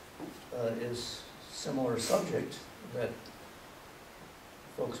is similar subject that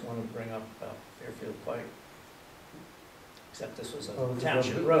folks want to bring up about Fairfield Pike. Except this was Oh, a it's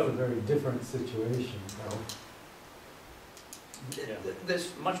township a road. very different situation, though. Yeah.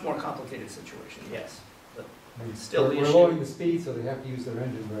 This much more complicated situation, yes. But I mean, Still the we're issue. lowering the speed, so they have to use their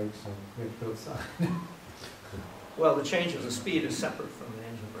engine brakes, so we have to put a sign. well, the change of the speed is separate from the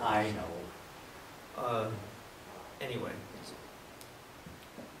engine brake. I know. Anyway,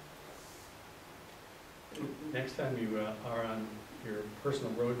 Next time you are on your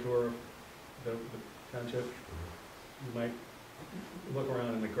personal road tour of the township, you might look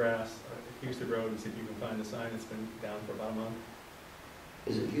around in the grass at Houston Road and see if you can find a sign that's been down for about a month.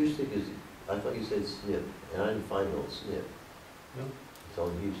 Is it Houston, I thought you said Snip, and I didn't find it on Snip. No? It's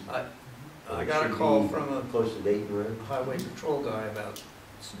on Houston. I It got a should call be from a Close to Dayton Road? highway patrol guy about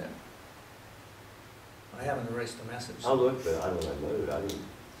SNP. I haven't erased the message. I looked, but I don't know, I didn't,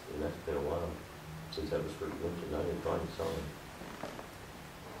 and that's been a while since that was first mentioned, I didn't find the sign.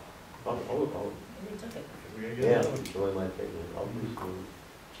 I'll, Maybe took it. We gotta get yeah, another one. somebody might take it, I'll just go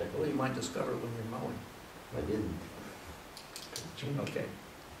check Well, you it. might discover it when you're mowing. I didn't. Okay.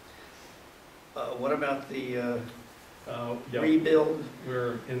 What about the Yeah, rebuild?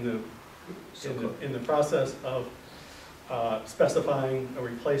 we're in So- the process of specifying a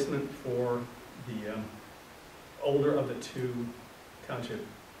replacement for the older of the 2 township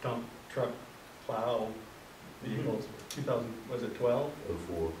dump truck plow vehicles, 2000, was it 12?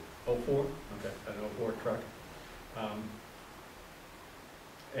 04. 04? Okay, an 04 truck.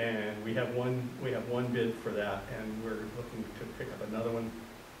 And we have one bid for that, and we're looking to pick up another one.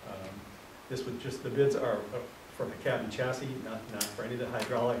 This would just, the bids are for the cab and chassis, not for any of the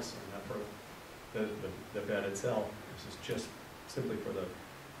hydraulics, or not for the bed itself. This is just simply for the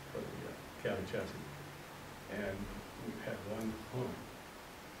county chassis. And we've had one,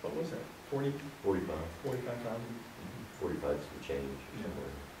 what was that, 45. 45,000? 45 some change Yeah.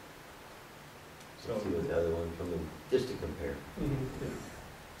 somewhere. So, See what the other one come in, just to compare. yeah.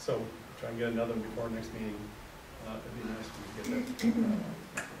 So try and get another one before next meeting. It'd be nice if we could get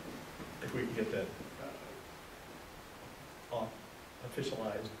that, if we could get that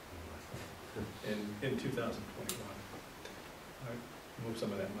officialized in 2021. Move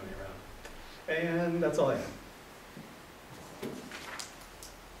some of that money around. And that's all I have.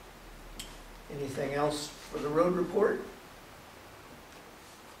 Anything else for the road report?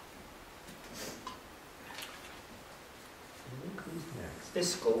 Who's next?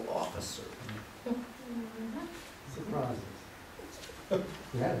 Fiscal officer. Surprises.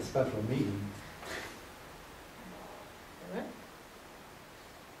 We had a special meeting. What?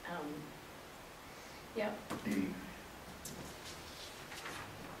 Yep.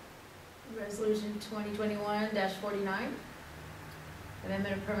 Resolution 2021-49,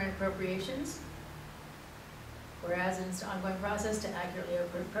 amendment of permanent appropriations. Whereas in its ongoing process to accurately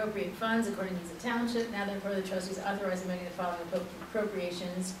appropriate funds according to the township, now therefore the trustees authorize making the following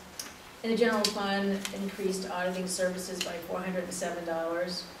appropriations. In the general fund, increased auditing services by $407. And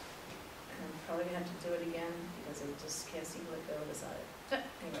I'm probably gonna have to do it again because I just can't seem to let go of this audit.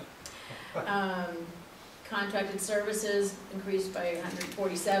 Anyway. Contracted services increased by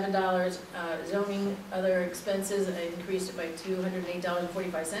 $147. Zoning, other expenses, I increased it by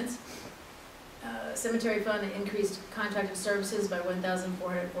 $208.45. Cemetery fund increased contracted services by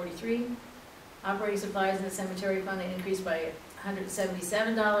 $1,443. Operating supplies in the cemetery fund increased by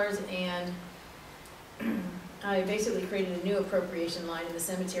 $177, and I basically created a new appropriation line in the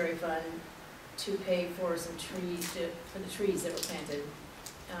cemetery fund to pay for some trees, for the trees that were planted.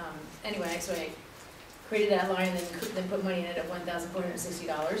 Anyway, so I created that line and then put money in it of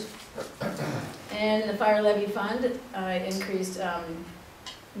 $1,460. And in the fire levy fund, I increased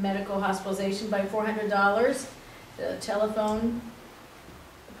medical hospitalization by $400, the telephone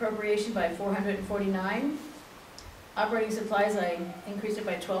appropriation by $449. Operating supplies, I increased it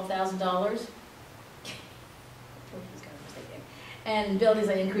by $12,000. And buildings,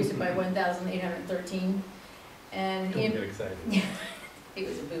 I increased it by $1,813. And Don't get excited. it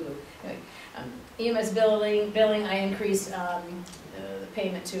was a boo-boo. Anyway, EMS billing, I increased the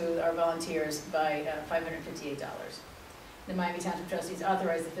payment to our volunteers by $558. The Miami Township Trustees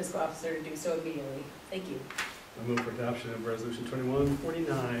authorized the fiscal officer to do so immediately. Thank you. I move for adoption of resolution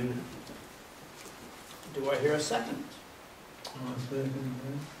 2149. Do I hear a second? I'll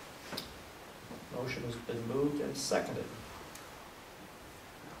second Motion has been moved and seconded.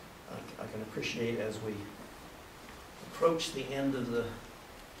 I can appreciate as we approach the end of the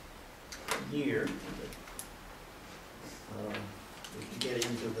year, we can get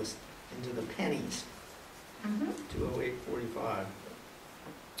into the pennies. 208.45.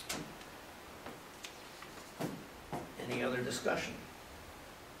 Any other discussion?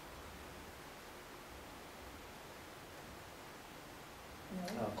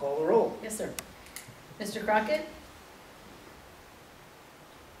 No. I'll call the roll. Yes, sir. Mr. Crockett?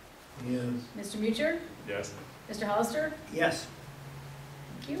 that. Yes. Mr. Mucher? Yes. Mr. Hollister? Yes.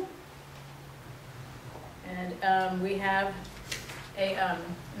 Thank you. And we have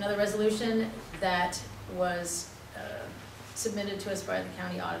another resolution that was submitted to us by the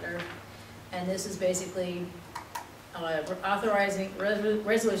county auditor. And this is basically authorizing,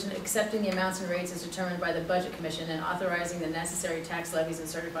 resolution accepting the amounts and rates as determined by the Budget Commission and authorizing the necessary tax levies and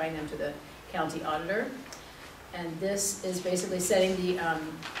certifying them to the county auditor. And this is basically setting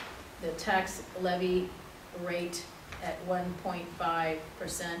the tax levy rate at 1.5%.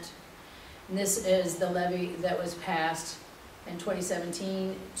 And this is the levy that was passed in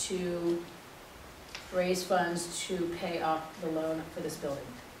 2017 to raise funds to pay off the loan for this building.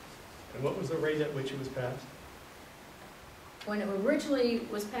 And what was the rate at which it was passed? When it originally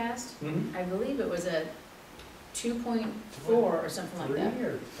was passed, I believe it was at 2.4 or something like that. 3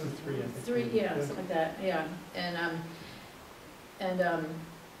 or 3, I think. 3, yeah, something like that, yeah. And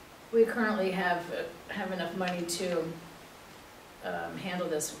we currently have enough money to handle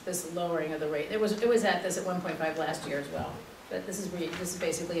this lowering of the rate. It was at this at 1.5 last year as well. But this is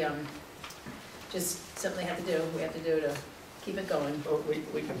basically just something we have to do to keep it going. Well,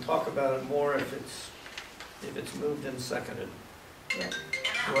 we can talk about it more if it's moved and seconded. Yeah.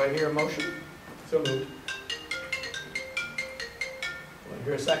 Do I hear a motion? So moved. Do I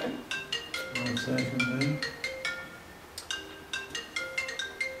hear a second? I'll second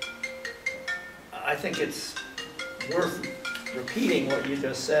I think it's worth repeating what you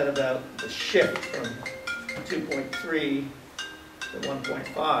just said about the shift from 2.3 to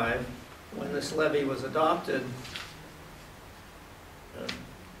 1.5. When this levy was adopted,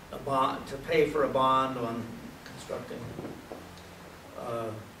 a bond, to pay for a bond on constructing,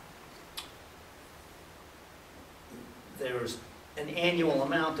 there's an annual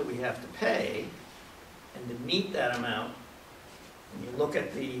amount that we have to pay, and to meet that amount, when you look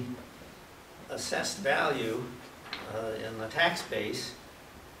at the assessed value in the tax base,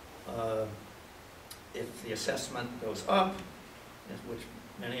 if the assessment goes up, which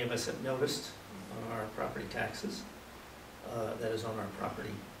many of us have noticed on our property taxes, that is on our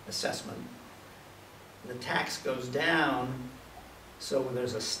property assessment, the tax goes down, so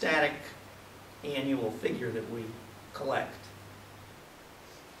there's a static annual figure that we collect.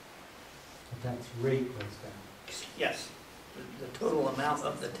 The tax rate goes down. Yes, the total amount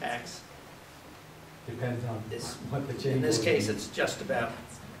of the tax, Depends on This- what the change in this will case, be. it's just about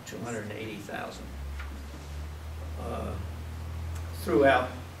 280,000 throughout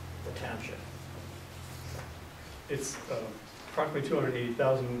the township. It's approximately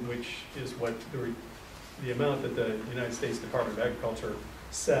 280,000, which is what the amount that the United States Department of Agriculture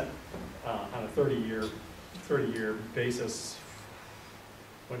set on a 30-year basis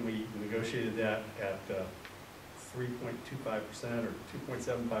when we negotiated that at 3.25% or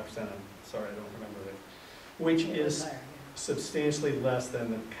 2.75%. I'm sorry, I don't remember that, which is substantially less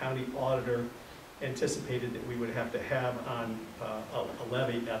than the county auditor anticipated that we would have to have on a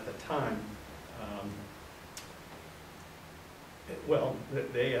levy at the time. Well,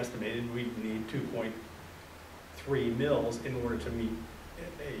 they estimated we'd need 2.3 mils in order to meet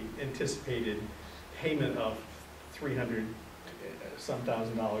a anticipated payment of $300 some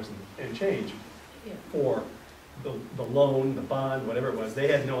thousand and change for the loan, the bond, whatever it was. They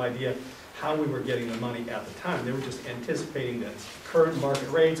had no idea how we were getting the money at the time. They were just anticipating that current market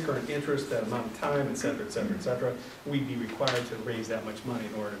rates, current interest, that amount of time, et cetera, et cetera, et cetera, we'd be required to raise that much money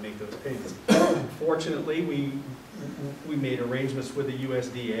in order to make those payments. Fortunately, we made arrangements with the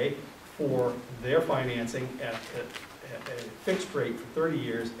USDA for their financing at a fixed rate for 30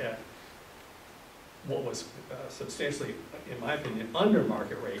 years at what was substantially, in my opinion, under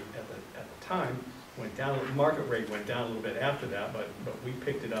market rate at the time. Went down, market rate went down a little bit after that, but we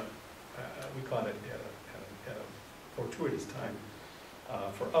picked it up. We caught it at a fortuitous time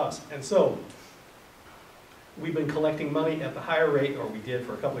for us. And so we've been collecting money at the higher rate, or we did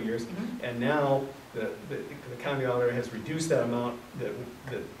for a couple of years, and now the county auditor has reduced that amount that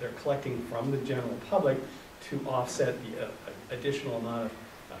they're collecting from the general public to offset the additional amount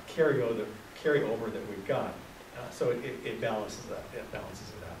of carryover that we've got. So it balances that. It balances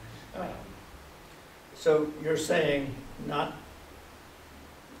it out. So you're saying not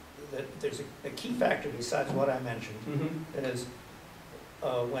that there's a key factor besides what I mentioned. That is,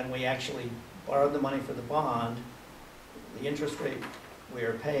 when we actually borrowed the money for the bond, the interest rate we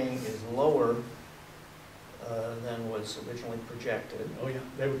are paying is lower than was originally projected. Oh yeah,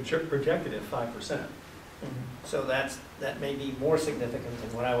 they were projected at 5%. So that may be more significant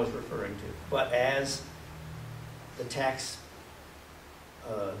than what I was referring to. But as the tax,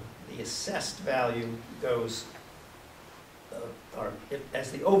 the assessed value goes, or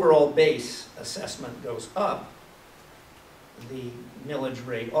as the overall base assessment goes up, the millage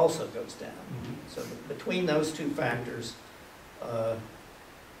rate also goes down. So between those two factors, we're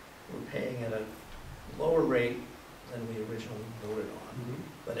paying at a lower rate than we originally voted on,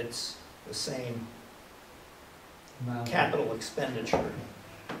 but it's the same capital expenditure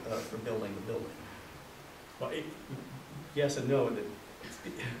for building the building. Well, yes and no.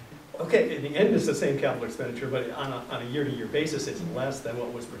 Okay, in the end, it's the same capital expenditure, but on a year-to-year basis, it's less than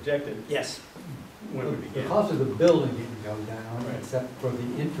what was projected. Yes. When we began. The cost of the building didn't go down, Right. except for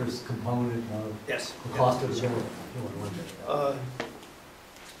the interest component of Yes. the cost of the building.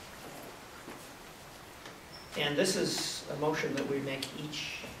 And this is a motion that we make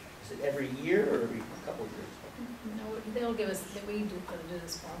each, is it every year or every couple of years? No, they'll give us, that we do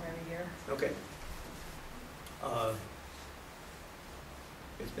this form every year. Okay.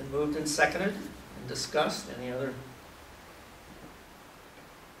 It's been moved and seconded and discussed. Any other?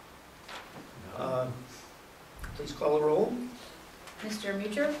 Please call the roll. Mr.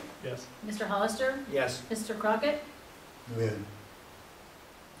 Mutcher? Yes. Mr. Hollister? Yes. Mr. Crockett? Yeah.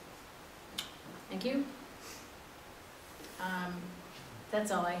 Thank you.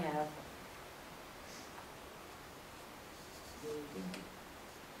 That's all I have.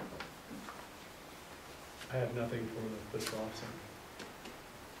 I have nothing for the fiscal officer.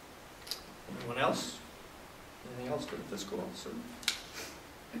 Anyone else? Anything else for the fiscal officer?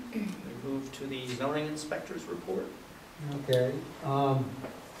 We move to the zoning inspector's report. Okay,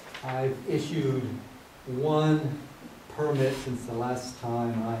 I've issued one permit since the last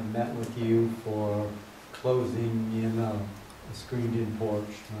time I met with you for closing in a screened-in porch,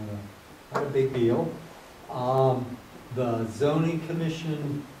 not a big deal. The zoning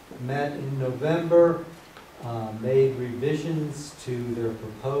commission met in November, made revisions to their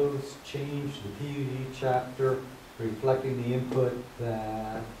proposed change, the PUD chapter, reflecting the input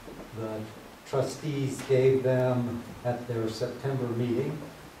that the trustees gave them at their September meeting.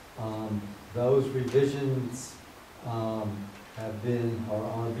 Those revisions have been, or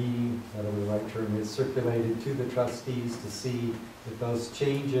are being, whatever the right term is, circulated to the trustees to see if those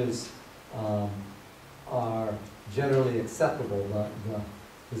changes are generally acceptable.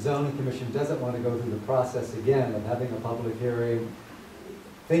 The zoning commission doesn't want to go through the process again of having a public hearing,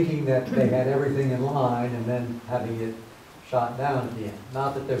 thinking that they had everything in line, and then having it shot down at the end.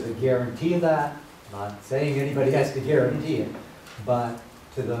 Not that there's a guarantee of that, not saying anybody has to guarantee it, but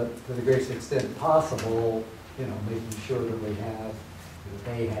to the greatest extent possible, you know, making sure that we have, that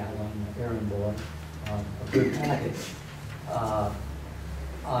they have on the errand board, a good package.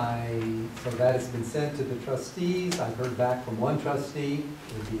 So that has been sent to the trustees. I've heard back from one trustee.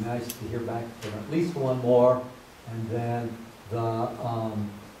 It would be nice to hear back from at least one more. And then I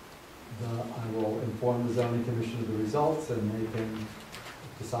will inform the zoning commission of the results, and they can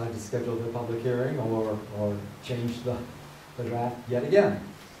decide to schedule their public hearing or change the draft yet again.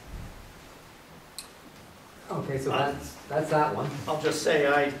 Okay, so that's that one. I'll just say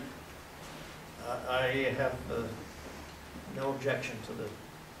I have no objection to the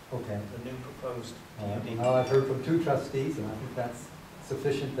new proposed PUD. Well, I've heard from two trustees, and I think that's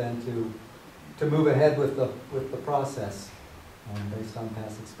sufficient then to move ahead with the process based on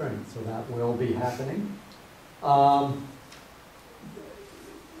past experience. So that will be happening.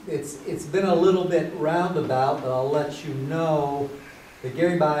 It's been a little bit roundabout, but I'll let you know that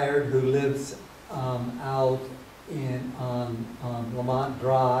Gary Byard, who lives out on Lamont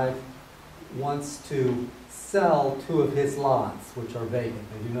Drive, wants to sell 2 of his lots, which are vacant.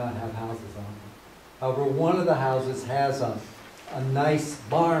 They do not have houses on them. However, one of the houses has a nice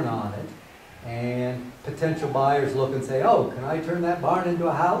barn on it, and potential buyers look and say, oh, can I turn that barn into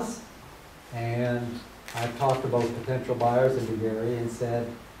a house? And I've talked to both potential buyers and to Gary and said,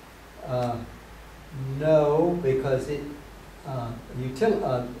 no, because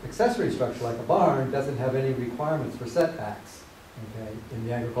accessory structure like a barn doesn't have any requirements for setbacks, okay, in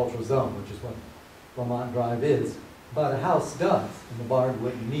the agricultural zone, which is what Lamont Drive is, but a house does, and the barn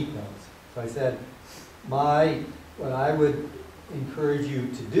wouldn't meet those. So I said, what I would encourage you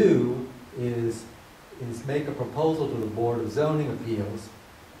to do is make a proposal to the Board of Zoning Appeals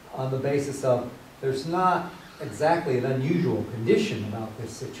on the basis of there's not exactly an unusual condition about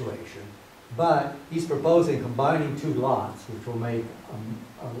this situation, but he's proposing combining 2 lots, which will make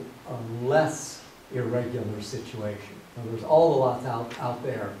a less irregular situation. In other words, all the lots out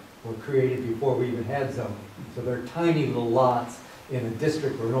there were created before we even had zoning. So they're tiny little lots in a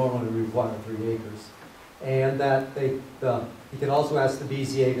district where normally we require 3 acres. And that he can also ask the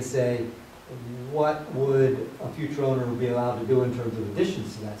BZA to say, what would a future owner be allowed to do in terms of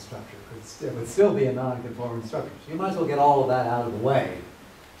additions to that structure? It would still be a non-conforming structure. So you might as well get all of that out of the way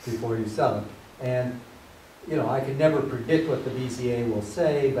before you sell it. And, you know, I can never predict what the BZA will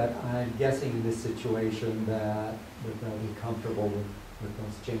say, but I'm guessing in this situation that they'll be comfortable with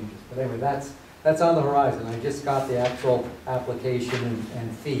those changes. But anyway, that's on the horizon. I just got the actual application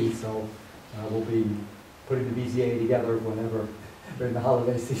and fee, so we'll be putting the BZA together whenever during the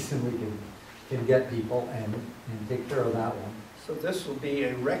holiday season we can get people and take care of that one. So this will be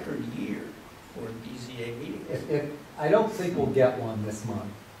a record year for BZA meetings? I don't think we'll get one this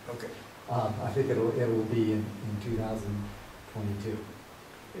month. Okay. I think it will be in 2022.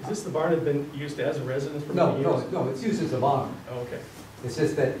 Is this the barn that had been used as a residence for many years? No, it's used as a barn. Oh, okay. It's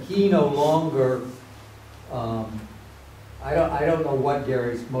just that he no longer, I don't know what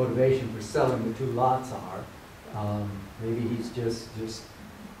Gary's motivation for selling the 2 lots are. Maybe he's just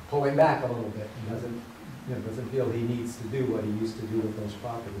pulling back a little bit. He doesn't feel he needs to do what he used to do with those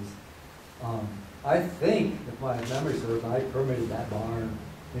properties. I think, if my memory serves, I permitted that barn,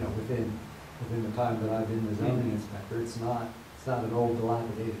 within the time that I've been the zoning inspector. It's not an old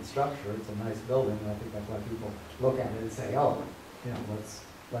dilapidated structure. It's a nice building, and I think that's why people look at it and say, oh,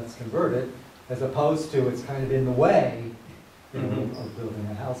 let's convert it, as opposed to it's kind of in the way, of building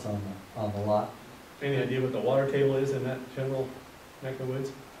a house on the lot. Any idea what the water table is in that general neck of the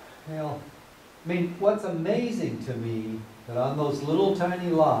woods? Well, I mean, what's amazing to me, that on those little tiny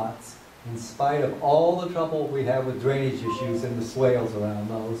lots, in spite of all the trouble we have with drainage issues and the swales around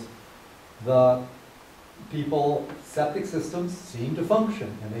those, people, septic systems seem to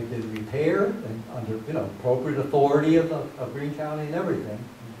function, and they've been repaired and under, appropriate authority of Greene County and everything.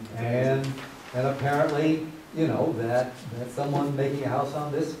 And apparently, that someone making a house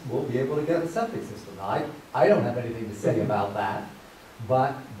on this will be able to get a septic system. I don't have anything to say about that,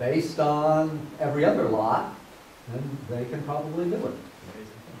 but based on every other lot, then they can probably do it.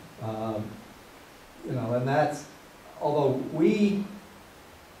 And that's, although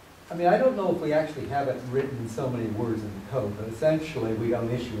I don't know if we actually have it written in so many words in the code, but essentially we don't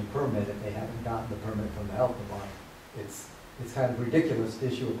issue a permit if they haven't gotten the permit from the health department. It's kind of ridiculous to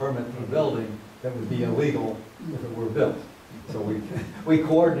issue a permit for a building that would be illegal if it were built. So we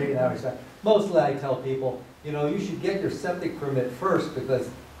coordinate in that respect. Mostly I tell people, you should get your septic permit first because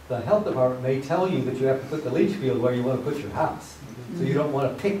the health department may tell you that you have to put the leach field where you want to put your house. So you don't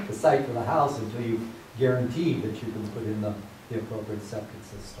want to pick the site for the house until you've guaranteed that you can put in the appropriate septic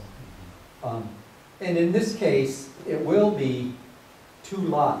system. And in this case, it will be 2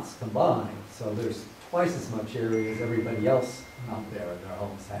 lots combined, so there's twice as much area as everybody else out there in their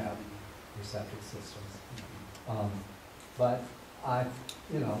homes have for septic systems. But I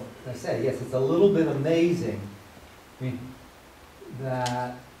say, yes, it's a little bit amazing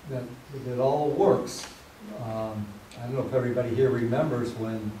that it all works. I don't know if everybody here remembers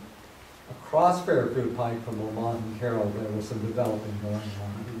when across Fairfield Pike from Lamont and Carroll, there was some developing going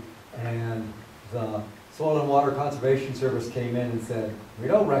on. And the Soil and Water Conservation Service came in and said, we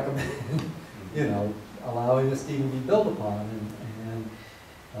don't recommend, allowing this to even be built upon.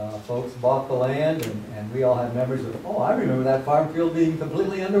 And folks bought the land, and we all have memories of, I remember that farm field being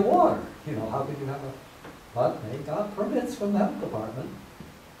completely underwater. How could you have but they got permits from the health department.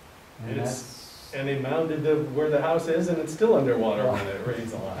 And they mounded where the house is, and it's still underwater when it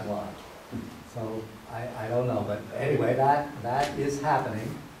rains a lot. So I don't know, but anyway, that is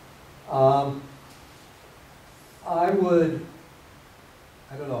happening. I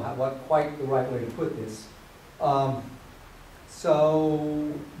don't know what quite the right way to put this.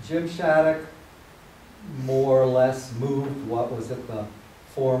 So Jim Shattuck more or less moved what was at the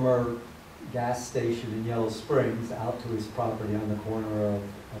former gas station in Yellow Springs out to his property on the corner of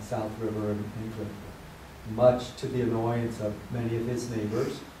South River and Clifton, much to the annoyance of many of his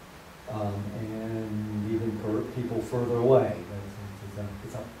neighbors, and even for people further away.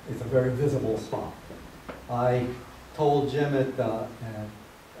 It's a very visible spot. I told Jim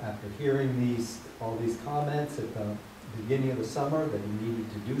after hearing all these comments at the beginning of the summer that he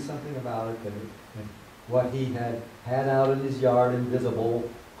needed to do something about it, that what he had out in his yard invisible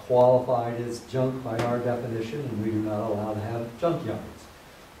qualified as junk by our definition, and we do not allow to have junk yards.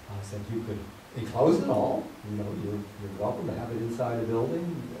 I said you could enclose it all, you're welcome to have it inside a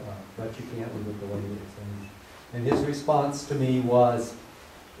building, but you can't leave it the way it is. And his response to me was,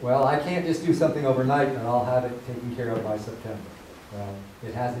 well, I can't just do something overnight and I'll have it taken care of by September. Well,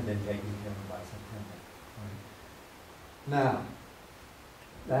 it hasn't been taken care of by September. Right? Now,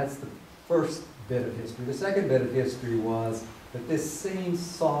 that's the first bit of history. The second bit of history was that this same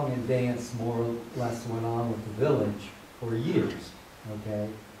song and dance more or less went on with the village for years, okay?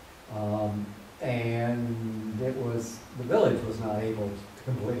 And the village was not able to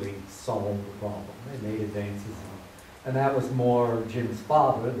completely solve the problem. They made advances, and that was more Jim's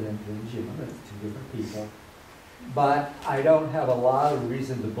father than Jim. It's 2 different people. But I don't have a lot of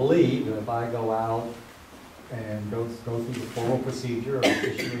reason to believe that if I go out and go through the formal procedure of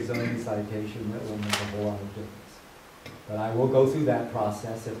issuing a zoning citation, that will make a whole lot of difference. But I will go through that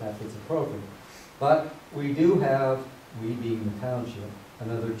process if that's what's appropriate. But we do have, we being the township,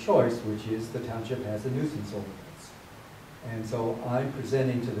 another choice, which is the township has a nuisance ordinance. And so I'm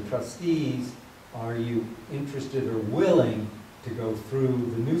presenting to the trustees, are you interested or willing to go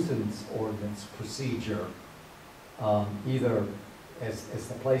through the nuisance ordinance procedure, either as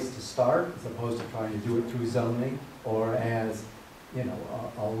the place to start, as opposed to trying to do it through zoning, or as,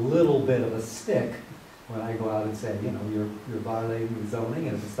 a little bit of a stick when I go out and say, you're violating the zoning,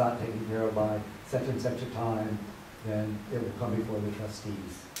 and if it's not taken care of by such and such a time, then it will come before the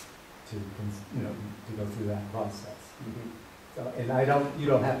trustees to go through that process. So, and you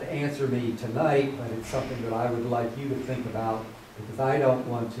don't have to answer me tonight, but it's something that I would like you to think about, because I don't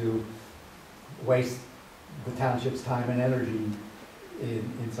want to waste the township's time and energy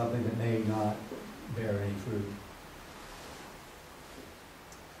in something that may not bear any fruit.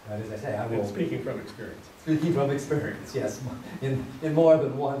 But as I say, I will. Speaking from experience. Speaking from experience, yes, in more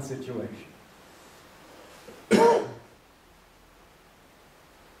than one situation.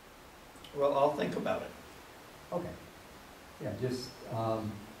 Well, I'll think about it. Okay. Yeah, just,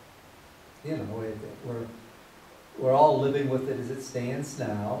 we're all living with it as it stands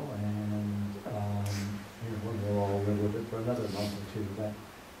now, and we'll all live with it for another month or two. But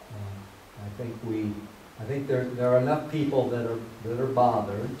I think there are enough people that are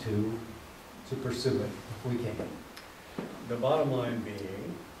bothered to pursue it if we can. The bottom line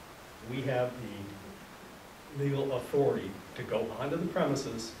being, we have the legal authority to go onto the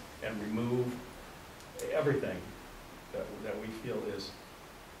premises and remove everything that we feel is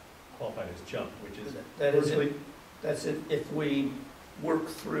qualified as junk, which is That is virtually, it, that's it, if we work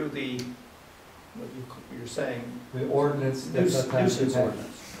through the, you're saying, The ordinance. that the township nuisance has.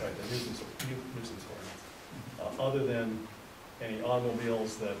 ordinance. right, the nuisance ordinance. Other than any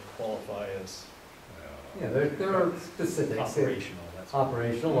automobiles that qualify as Yeah, there are specifics. operational, that's.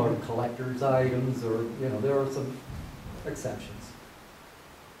 Operational or collector's items, or, there are some exceptions.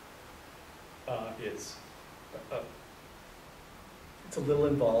 It's a little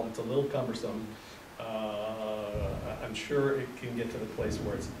involved, it's a little cumbersome. I'm sure it can get to the place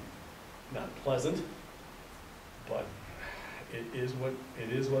where it's not pleasant, but it is what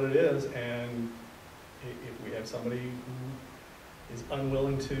it is, and if we have somebody who is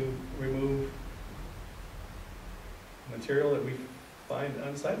unwilling to remove material that we find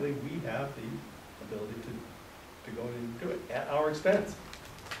unsightly, we have the ability to go in and do it at our expense.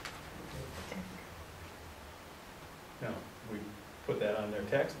 Now, we put that on their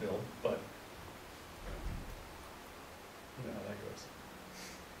tax bill, but you know how that goes.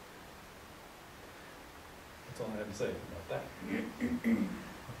 That's all I have to say about that.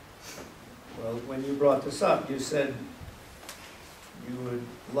 Well, when you brought this up, you said you would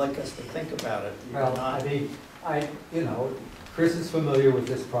like us to think about it. You Well, did not- Chris is familiar with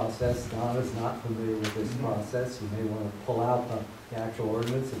this process, Don is not familiar with this process. You may want to pull out the actual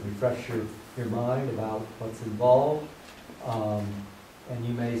ordinance and refresh your mind about what's involved. And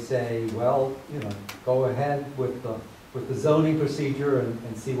you may say, well, go ahead with the zoning procedure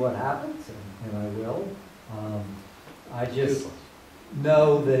and see what happens, and I will. I just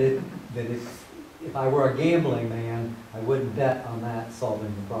know that if I were a gambling man, I wouldn't bet on that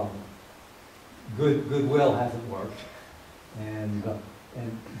solving the problem. Goodwill hasn't worked, and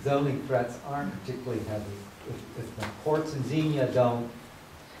zoning threats aren't particularly heavy. If the courts in Xenia don't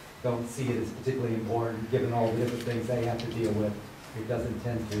see it as particularly important, given all the different things they have to deal with, it doesn't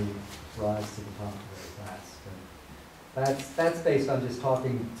tend to rise to the top very fast. That's based on just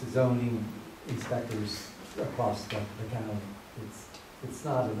talking to zoning inspectors across the county. It's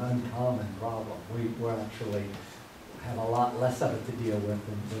not an uncommon problem. We actually have a lot less of it to deal with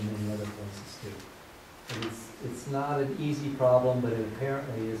than many other places do. But it's not an easy problem, but it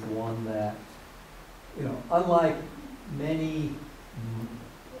apparently is one that, unlike many,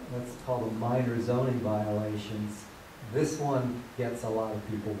 let's call them minor zoning violations, this one gets a lot of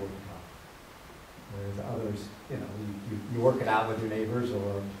people worked up. Whereas others, you work it out with your neighbors,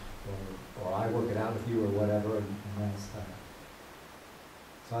 or I work it out with you, or whatever, and that's that.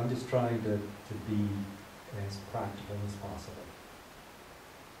 So I'm just trying to be as practical as possible.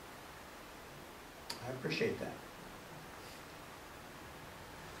 I appreciate that.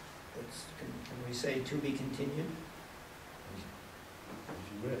 Can we say to be continued? As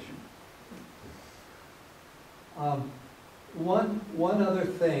you wish. One other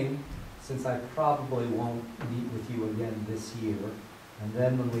thing, since I probably won't meet with you again this year, and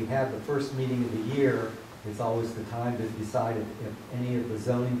then when we have the first meeting of the year, it's always the time to decide if any of the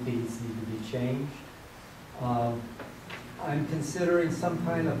zoning fees need to be changed. I'm considering some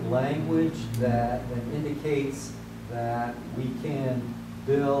kind of language that indicates that we can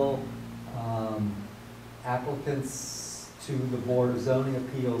bill applicants to the Board of Zoning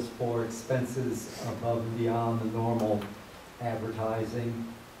Appeals for expenses above and beyond the normal advertising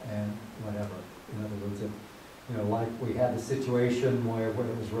and whatever. In other words, like we had the situation where it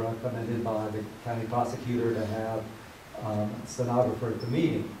was recommended by the county prosecutor to have a stenographer at the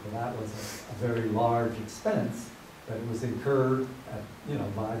meeting. Well, that was a very large expense, but it was incurred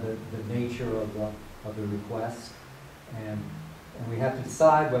by the nature of the request. And we have to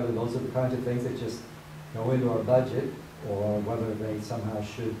decide whether those are the kinds of things that just go into our budget, or whether they somehow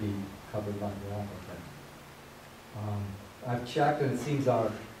should be covered by the applicant. I've checked, and it seems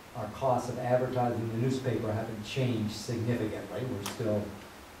our costs of advertising in the newspaper haven't changed significantly. We're still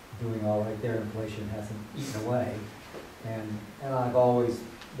doing all right there. Inflation hasn't eaten away. And I've always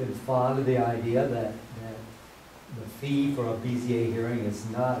been fond of the idea that the fee for a BZA hearing is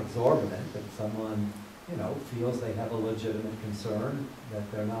not exorbitant, that someone, feels they have a legitimate concern,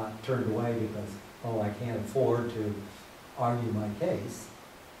 that they're not turned away because, oh, I can't afford to argue my case.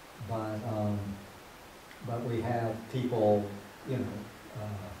 But we have people,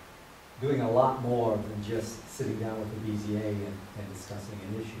 doing a lot more than just sitting down with the BZA and discussing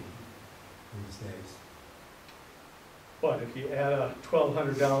an issue these days. But if you add a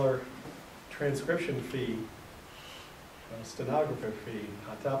 $1,200 transcription fee, a stenographer fee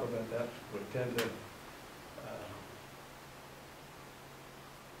on top of it, that would tend to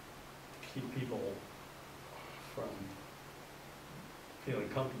keep people from feeling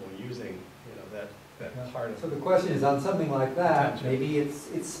comfortable using, that part of So the question is, on something like that, Township. maybe it's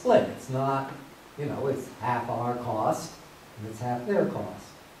split. It's not, it's half our cost and it's half their cost.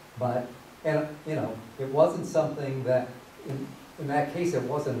 But, and, it wasn't something that, in that case, it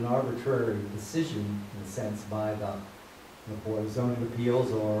wasn't an arbitrary decision, in a sense, by the Board of Zoning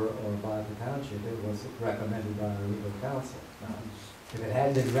Appeals or by the township. It was recommended by our legal counsel. Now, if it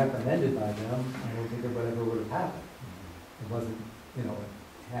hadn't been recommended by them, I don't think it would ever would have happened. It wasn't, it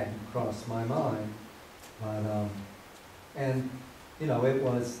hadn't crossed my mind. But, and, it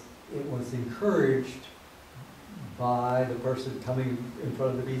was encouraged by the person coming in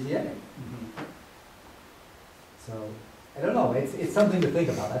front of the BZA. So, I don't know, it's something to think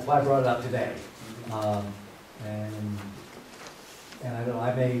about. That's why I brought it up today. And I don't know,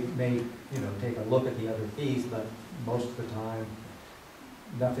 I may, take a look at the other fees, but most of the time,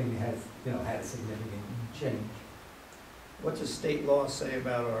 nothing has, had a significant change. What does state law say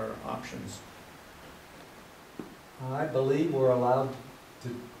about our options? I believe we're allowed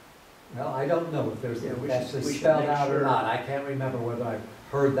to, well, I don't know if there's Yeah, we actually should spelled make out or sure. not. I can't remember whether I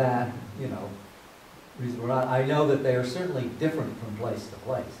heard that, reason or not. I know that they are certainly different from place to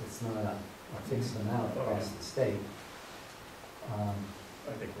place. It's not a fixed amount across the state. I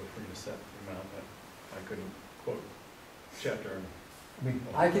think we're free to set the amount, but I couldn't quote chapter. I mean,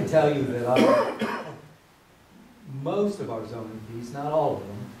 I can tell you that most of our zoning fees, not all of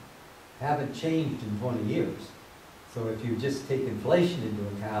them, haven't changed in 20 years. So if you just take inflation into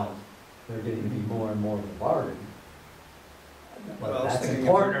account, they're getting to be more and more of a bargain. Well, I Whether was that's thinking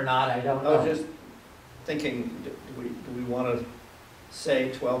important or not, I don't I was know. just thinking, do we want to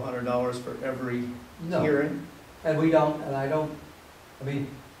say $1,200 for every No, hearing? and we don't, and I don't, I mean,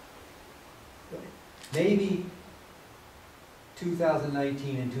 maybe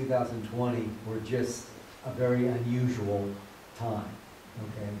 2019 and 2020 were just a very unusual time,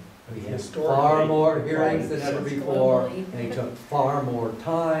 okay? We had Historically, far more hearings than ever Globally. before. They took far more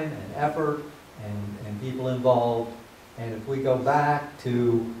time and effort and people involved. And if we go back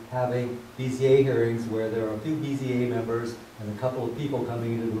to having BZA hearings where there are a few BZA members and a couple of people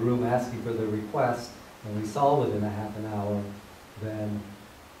coming into the room asking for their request, and we solve it in a half an hour, then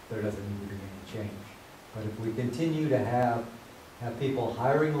there doesn't need to be any change. But if we continue to have people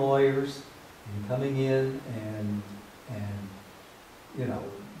hiring lawyers and coming in and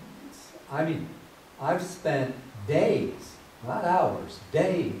I mean, I've spent days, not hours,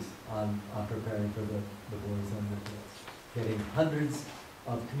 days on preparing for the Board of Zoning Appeals, getting hundreds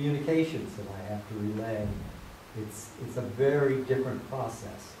of communications that I have to relay. It's a very different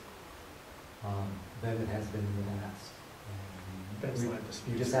process than it has been in the past.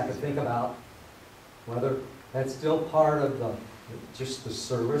 And you just have to think about whether that's still part of just the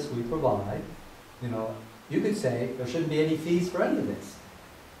service we provide. You could say there shouldn't be any fees for any of this.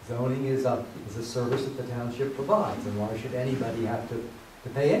 Zoning is a service that the township provides, and why should anybody have to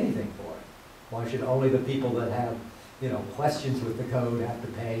pay anything for it? Why should only the people that have, questions with the code have to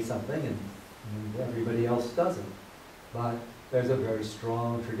pay something and everybody else doesn't? But there's a very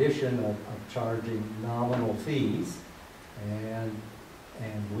strong tradition of charging nominal fees, and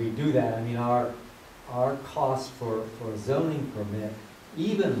we do that. I mean, our cost for a zoning permit,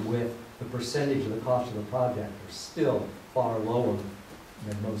 even with the percentage of the cost of the project, are still far lower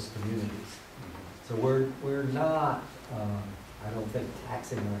than most communities. So we're not, I don't think,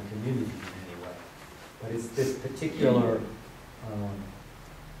 taxing our community in any way. But it's this particular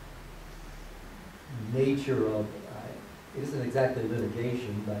nature of, it isn't exactly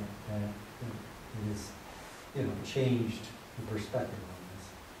litigation, but it has, changed the perspective on this.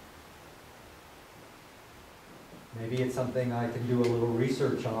 Maybe it's something I can do a little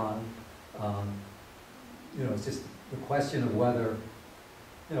research on. It's just the question of whether,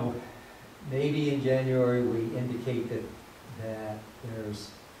 maybe in January we indicate that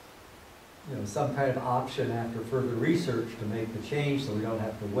there's, some kind of option after further research to make the change so we don't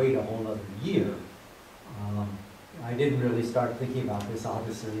have to wait a whole other year. I didn't really start thinking about this,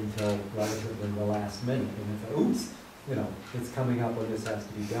 obviously, until relatively the last minute. And it's, oops, it's coming up when this has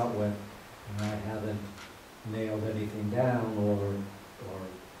to be dealt with, and I haven't nailed anything down or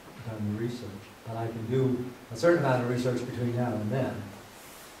done the research. But I can do a certain amount of research between now and then,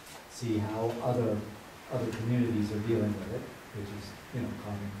 see how other communities are dealing with it, which is,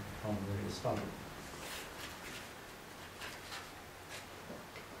 common way to start.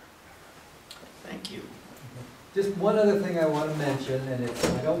 Thank you. just one other thing I want to mention, and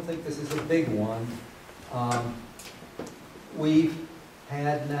I don't think this is a big one. We've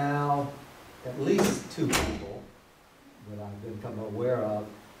had now at least 2 people that I've become aware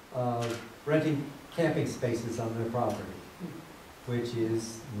of renting camping spaces on their property, which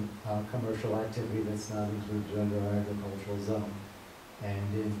is commercial activity that's not included under our agricultural zone.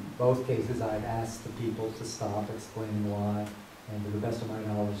 And in both cases, I've asked the people to stop, explaining why, and to the best of my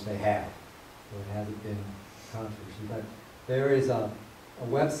knowledge, they have. So it hasn't been controversy. But there is a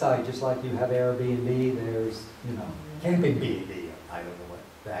website, just like you have Airbnb, there's, Camping B&B, I don't know what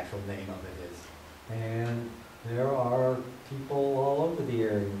the actual name of it is. And there are people all over the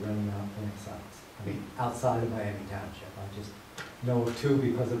area renting out campsites. I mean, outside of Miami Township. I just know of 2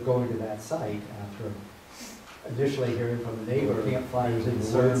 because of going to that site after initially hearing from the neighbor, campfires in the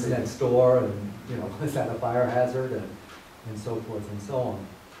woods next door, and, is that a fire hazard, and so forth and so on.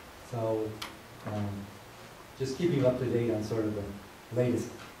 So, just keeping up to date on sort of the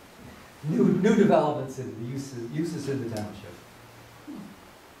latest new developments in the uses in the township.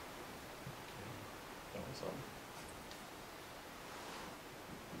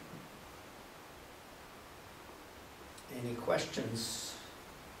 Any questions?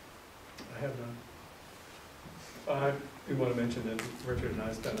 I have none. I do want to mention that Richard and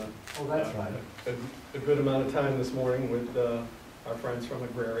I spent Oh, that's right. a good amount of time this morning with our friends from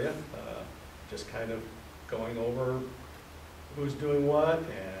Agraria, just kind of going over who's doing what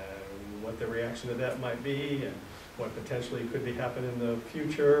and what the reaction to that might be and what potentially could be happening in the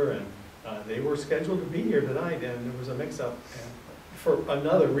future. And they were scheduled to be here tonight, and there was a mix-up for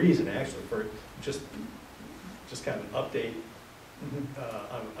another reason, actually, for just kind of an update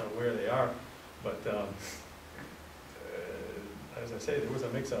on where they are. But as I say, there was a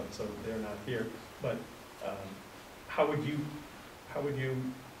mix-up, so they're not here. But how would you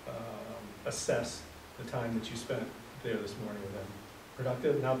assess the time that you spent there this morning with them?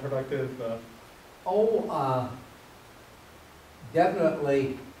 Productive, not productive?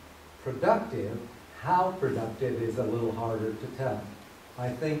 Definitely productive. How productive is a little harder to tell. I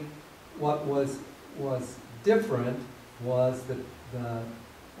think what was different was that the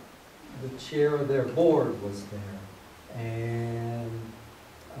chair of their board was there, and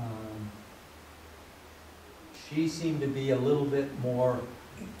she seemed to be a little bit more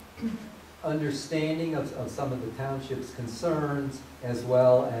understanding of some of the township's concerns, as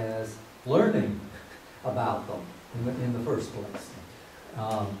well as learning about them in the first place.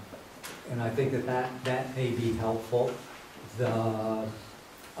 And I think that may be helpful. I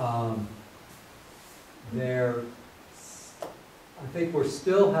think we're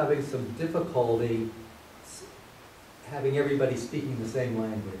still having some difficulty having everybody speaking the same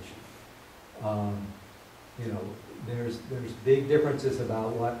language. There's big differences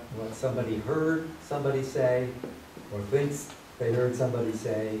about what somebody heard somebody say, or thinks they heard somebody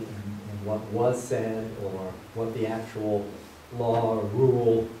say, and what was said, or what the actual law or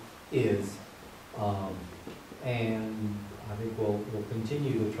rule is. And I think we'll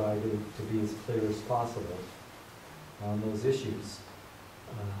continue to try to be as clear as possible on those issues.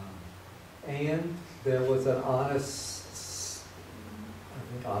 And there was an honest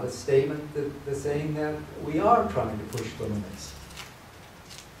statement that saying that we are trying to push the limits.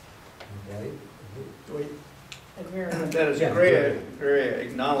 Okay? That is very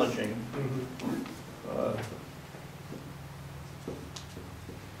acknowledging.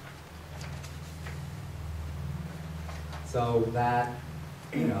 So that,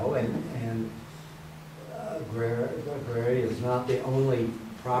 and Agraria is not the only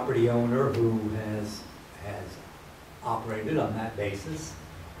property owner who has operated on that basis.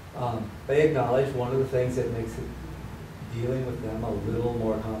 They acknowledge one of the things that makes it dealing with them a little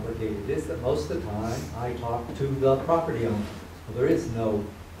more complicated is that most of the time I talk to the property owner. Well, there is no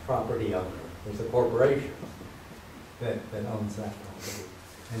property owner. There's a corporation that owns that property.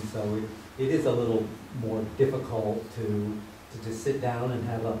 And so it is a little more difficult to just sit down and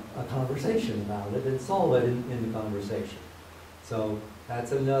have a conversation about it and solve it in the conversation. So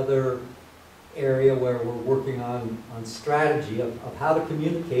that's another area where we're working on strategy of how to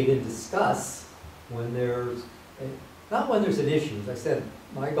communicate and discuss when not when there's an issue. As I said,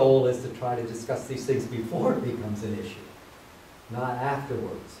 my goal is to try to discuss these things before it becomes an issue, not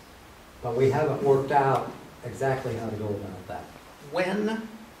afterwards. But we haven't worked out exactly how to go about that. When,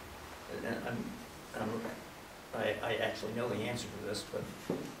 I actually know the answer to this, but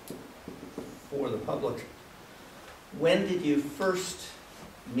for the public, when did you first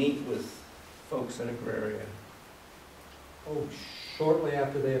meet with folks at Agraria? Oh, shortly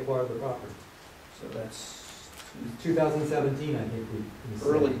after they acquired the property. So that's 2017, I think we said.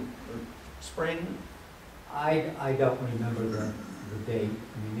 early spring? I don't remember the date.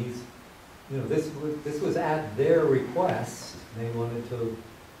 I mean, this was at their request. They wanted to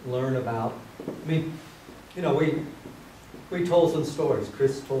learn about, I mean, we told some stories.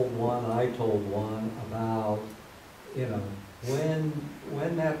 Chris told one, I told one about,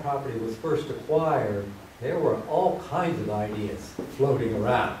 when that property was first acquired, there were all kinds of ideas floating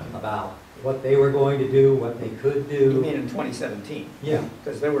around about what they were going to do, what they could do. You mean in 2017? Yeah.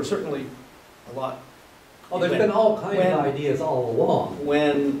 Because there were certainly a lot. Oh, there's been all kinds of ideas all along.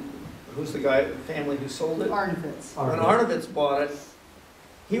 Who's the guy, the family who sold it? Arnavitz. When Arnavitz bought it,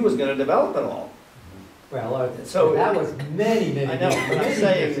 he was gonna develop it all. Well, So- that was many, many, I know, but I'm many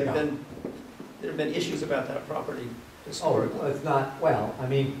saying years ago. there have been issues about that property Oh, historically. it's not, well, I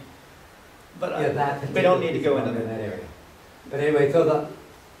mean, But yeah, that. we don't need to go into particular that. area. But anyway, so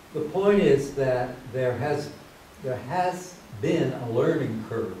the point is that there has been a learning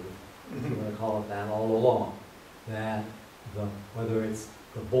curve, if you want to call it that, all along. That whether it's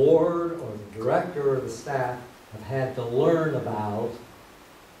the board or the director or the staff have had to learn about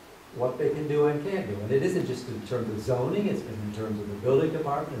what they can do and can't do. And it isn't just in terms of zoning, it's been in terms of the building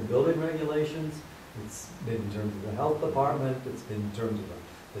department and building regulations, it's been in terms of the health department, it's been in terms of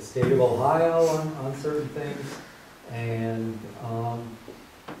the state of Ohio on certain things. And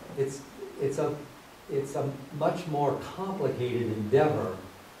it's a much more complicated endeavor,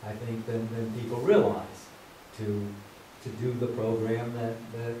 I think, than people realize to do the program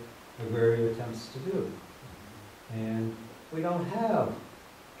that Agraria attempts to do. And we don't have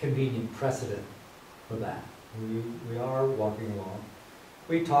convenient precedent for that. We are walking along.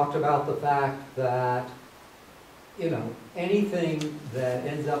 We talked about the fact that, anything that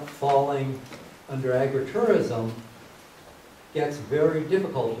ends up falling under agritourism gets very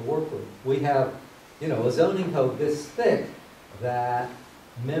difficult to work with. We have, a zoning code this thick that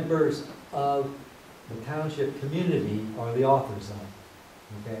members of the township community are the authors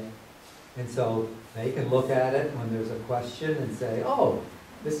of, okay? And so they can look at it when there's a question and say, oh,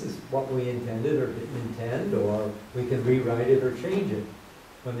 this is what we intended or didn't intend, or we can rewrite it or change it.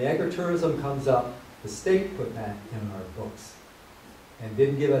 When the agritourism comes up, the state put that in our books and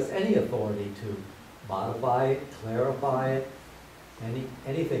didn't give us any authority to modify it, clarify it,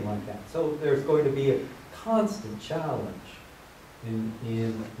 anything like that. So there's going to be a constant challenge in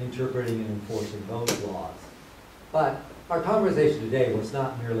interpreting and enforcing those laws. But our conversation today was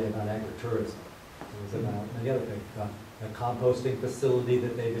not merely about agritourism. It was about many other things. The composting facility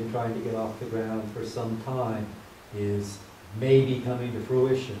that they've been trying to get off the ground for some time is maybe coming to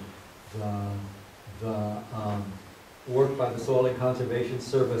fruition. The work by the Soil and Conservation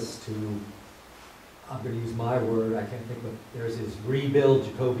Service to, I'm going to use my word, I can't think of, there's this rebuild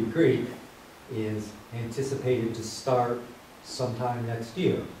Jacoby Creek is anticipated to start sometime next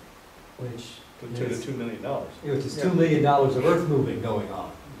year, which To the $2 million. which is $2 million of earth moving going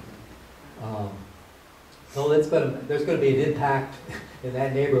on. So there's going to be an impact in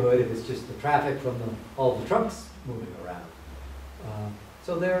that neighborhood if it's just the traffic from all the trucks moving around.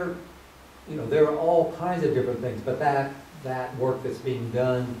 So there are all kinds of different things, but that work that's being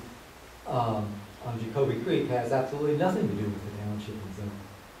done on Jacoby Creek has absolutely nothing to do with the township and zoning.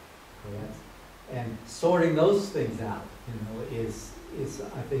 And sorting those things out, is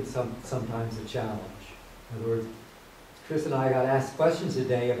I think sometimes a challenge. In other words, Chris and I got asked questions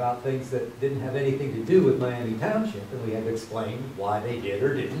today about things that didn't have anything to do with Miami Township, and we had to explain why they did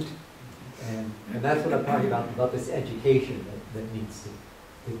or didn't. And that's what I'm talking about this education that needs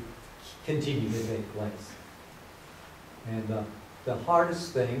to continue to take place. And the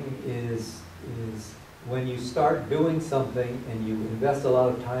hardest thing is when you start doing something and you invest a lot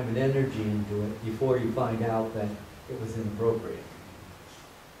of time and energy into it before you find out that it was inappropriate.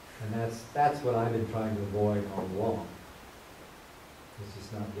 And that's what I've been trying to avoid all along. It's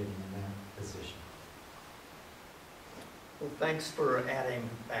just not getting in that position. Well, thanks for adding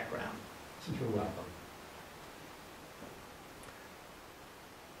background. You're welcome.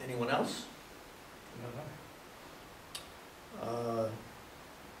 Anyone else?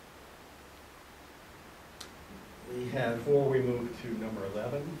 We have, Before we move to number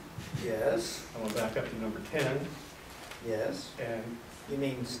 11, yes, I want to back up to number 10. yes. And You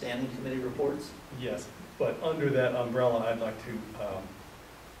mean standing committee reports? yes, but under that umbrella, I'd like to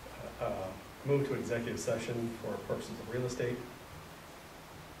move to executive session for purposes of real estate.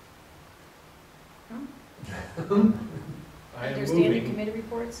 I am Understanding moving, committee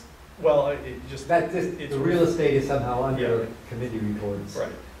reports? well, it just, The real estate is somehow under Yeah. committee reports.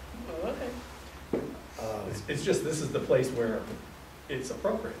 right. Oh, okay. It's just, this is the place where it's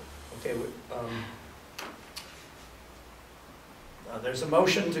appropriate. Okay, There's a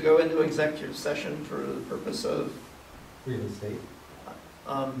motion to go into executive session for the purpose of Real estate.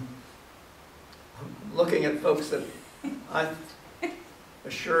 I'm looking at folks that I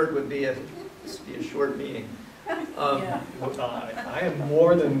assured would be this would be a short meeting. Yeah. I am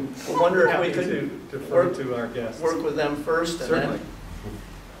more than I wonder if we happy could to defer to our guests. work with them first and Certainly. then.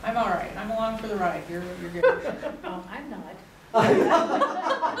 I'm all right, I'm along for the ride, you're good. I'm not. You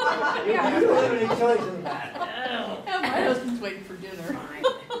don't have any choice in that. Yeah, my husband's waiting for dinner. Fine.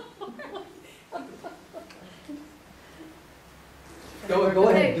 Go ahead,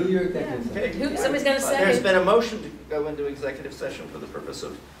 Okay. do your executive session. Okay. Somebody's got a second? There's been a motion to go into executive session for the purpose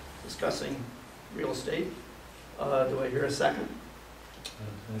of discussing real estate. Do I hear a second?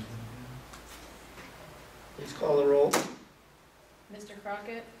 Please call the roll. Mr.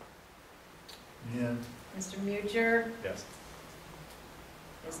 Crockett, Yeah. Mr. Mutcher, Yes.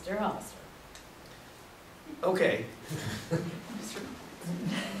 Mr. Hollister. Okay.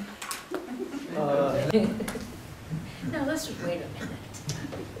 Uh, No, let's just wait a minute.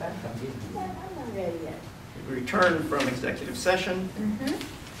 I'm not ready yet. We return from executive session,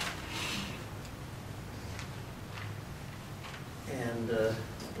 and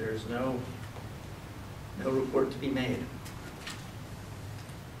there's no report to be made.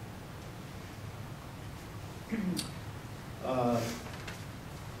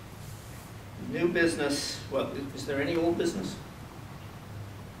 New business, well, is there any old business?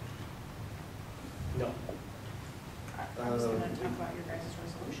 No. I was gonna talk about your guys'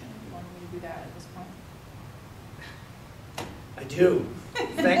 resolution, if you wanted me to do that at this point. I do.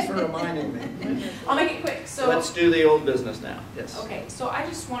 Thanks for reminding me. I'll make it quick, so. Let's do the old business now, yes. Okay, so I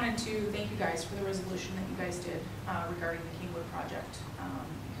just wanted to thank you guys for the resolution that you guys did regarding the Kingwood project.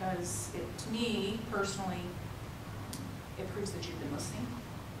 Because to me, personally, it proves that you've been listening.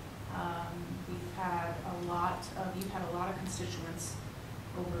 You've had a lot of constituents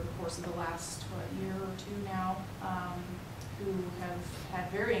over the course of the last, year or two now, who have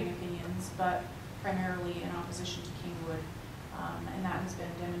had varying opinions, but primarily in opposition to Kingwood. And that has been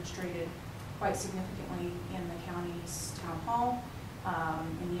demonstrated quite significantly in the county's town hall,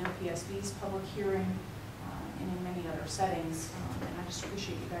 in the OPSB's public hearing, and in many other settings. And I just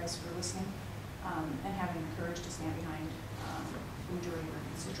appreciate you guys for listening and having the courage to stand behind the majority of our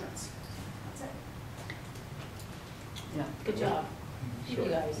constituents. That's it. Yeah. Good job, you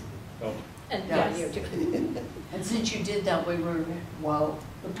guys. Oh. And Yes. yeah, you too. And since you did that, while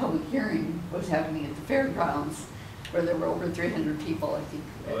the public hearing was happening at the fairgrounds, where there were over 300 people, I think.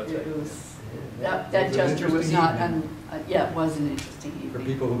 Oh, that's It right. was, That that was an gesture was interesting not, evening. yeah, it was an interesting For evening.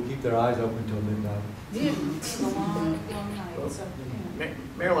 people who keep their eyes open till midnight. Yeah. It was a long, long night, so, you know.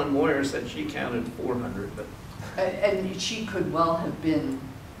 Marilyn Moyer said she counted 400, but And she could well have been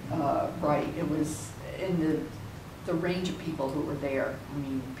right. It was in the range of people who were there. I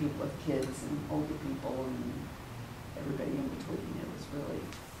mean, people with kids and older people and everybody in between. It was really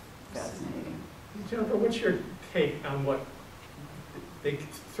fascinating. Jennifer, what's your take on what they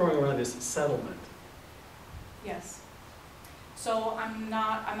throwing around this settlement? Yes. So I'm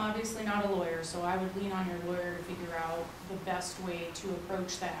obviously not a lawyer, so I would lean on your lawyer to figure out the best way to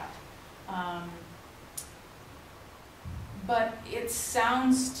approach that. But it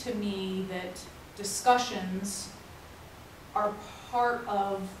sounds to me that discussions are part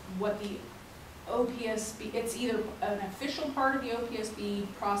of what the OPSB, it's either an official part of the OPSB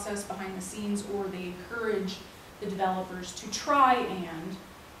process behind the scenes, or they encourage the developers to try and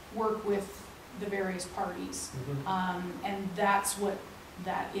work with the various parties. And that's what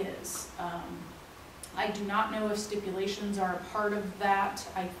that is. I do not know if stipulations are a part of that.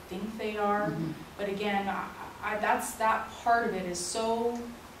 I think they are. Mhm. But again, that part of it is so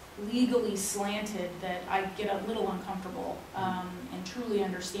legally slanted that I get a little uncomfortable in truly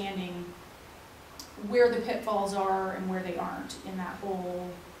understanding where the pitfalls are and where they aren't in that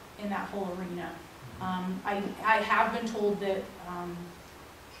whole arena. I have been told that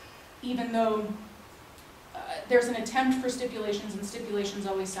even though there's an attempt for stipulations, and stipulations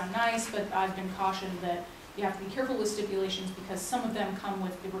always sound nice, but I've been cautioned that you have to be careful with stipulations because some of them come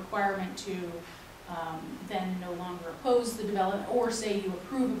with the requirement to then no longer oppose the development or say you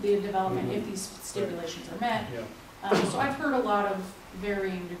approve of the development if these stipulations are met. Yeah. So I've heard a lot of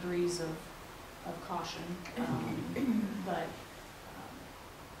varying degrees of caution, but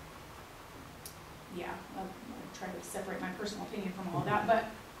yeah, I'll try to separate my personal opinion from all of that, but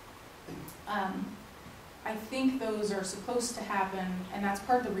I think those are supposed to happen, and that's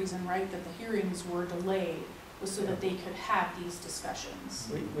part of the reason, right, that the hearings were delayed, was so that they could have these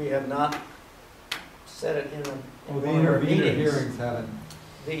discussions. we have not said it in Oh, the one of our intervener meetings. hearings haven't.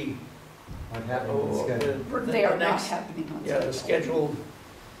 The What happened with the schedule? They are not next, happening on yeah, the schedule. scheduled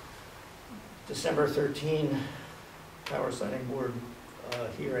December 13 Power Siting Board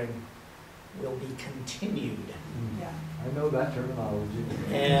hearing will be continued. Yeah. I know that terminology.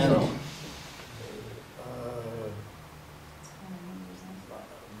 And So,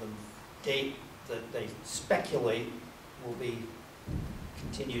 the date that they speculate will be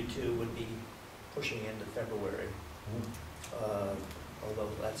continued to would be pushing into February. Although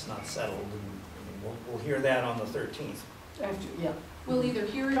that's not settled, and we'll hear that on the 13th. After, yeah. We'll either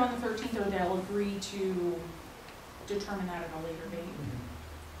hear it on the 13th or they'll agree to determine that at a later date.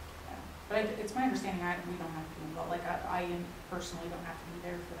 Yeah. But it's my understanding we don't have to be involved, like I personally don't have to be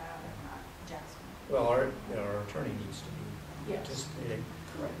there for that, I'm not Jackson. Well, our attorney needs to be Yes. participating.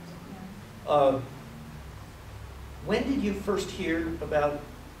 Correct. Yeah. When did you first hear about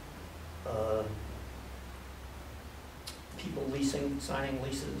people signing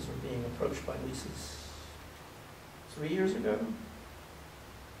leases or being approached by leases? 3 years ago?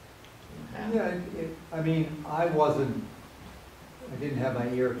 2.5? yeah, I mean, I didn't have my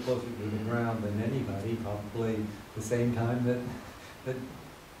ear closer to the ground than anybody, probably the same time that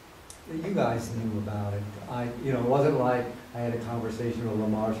you guys knew about it. It wasn't like I had a conversation with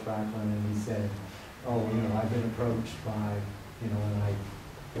Lamar Spracklin and he said, oh, I've been approached by, and I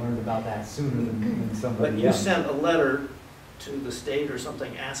learned about that sooner than somebody But you else. sent a letter to the state or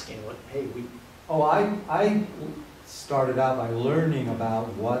something asking, hey, Oh, I started out by learning about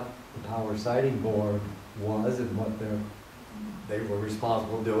what the Power Siting Board was and what they were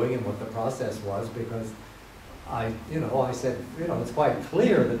responsible doing and what the process was, because I said, it's quite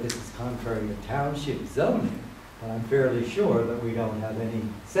clear that this is contrary to township zoning, but I'm fairly sure that we don't have any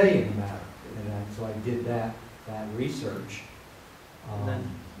say in the matter. And so I did that research. and then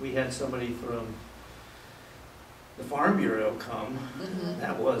we had somebody from the Farm Bureau come.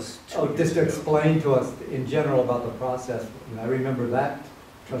 That was 2 Oh, years just to ago. explain to us in general about the process, I remember that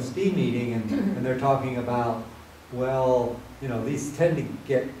trustee meeting, and they're talking about, well, these tend to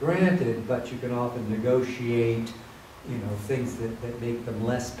get granted, but you can often negotiate, things that make them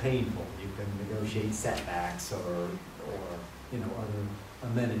less painful. You can negotiate setbacks or other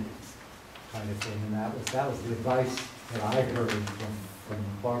amenities kind of thing, and that was the advice that I heard from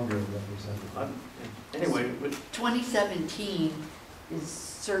the Farm Bureau representative. Anyway, 2017 is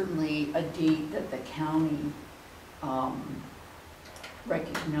certainly a date that the county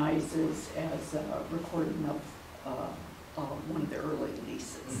recognizes as a recording of one of the early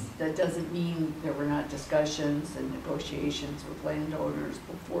leases. That doesn't mean there were not discussions and negotiations with landowners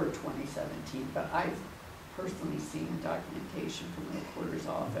before 2017, but I've personally seen documentation from the recorder's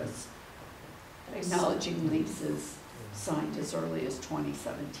office acknowledging leases signed as early as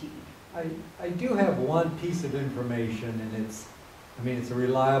 2017. I do have one piece of information, and it's a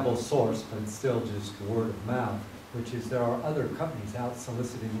reliable source, but it's still just word of mouth, which is there are other companies out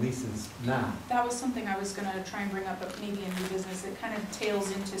soliciting leases now. That was something I was gonna try and bring up, but maybe in new business, it kind of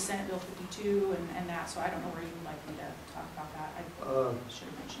tails into Senate Bill 52 and that, so I don't know where you'd like me to talk about that. I should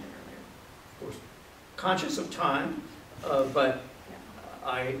have mentioned it earlier. of course, conscious of time, but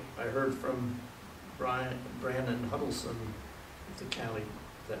I heard from Brandon Huddleston of the county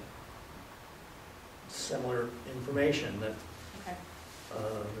that similar information that Okay.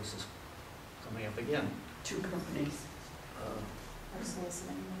 this is coming up again. 2 companies. Are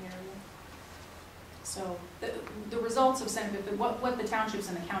soliciting in the area. So the results of Senate Bill, what the townships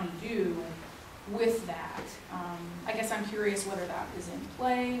and the county do with that, I guess I'm curious whether that is in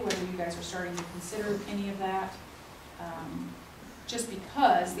play, whether you guys are starting to consider any of that, just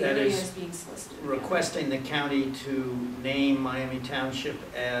because the That area is is being solicited. Requesting the county to name Miami Township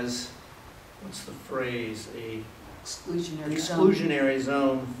as, what's the phrase, a Exclusionary zone. exclusionary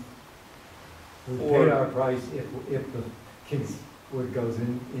zone. We Or- pay our price if the Kingswood goes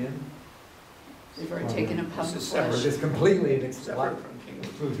in. They've already taken a This pound of is separate. Or flesh. just completely an Separate from Kingwood.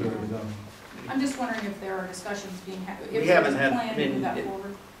 exclusionary zone. I'm just wondering if there are discussions being had, if We there's haven't a had plan to been- move that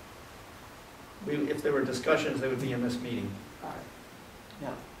forward. If there were discussions, they would be in this meeting. Got it.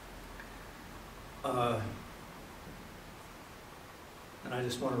 Yeah. And I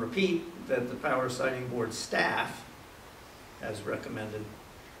just want to repeat that the Power Siting Board staff has recommended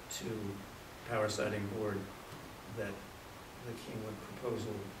to Power Siting Board that the Kingwood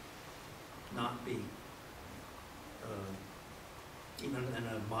proposal not be, even in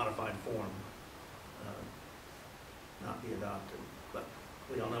a modified form, not be adopted. But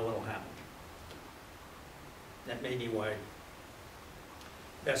we don't know what will happen. That may be why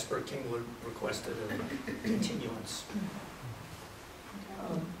Vesper Kingwood requested a continuance.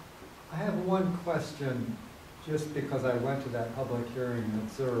 Okay. I have one question, just because I went to that public hearing and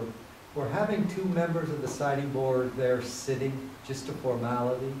observed. we're having two members of the siting board there sitting, just a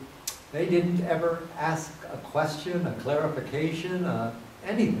formality. They didn't ever ask a question, a clarification,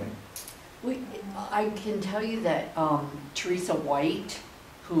 anything. I can tell you that Teresa White,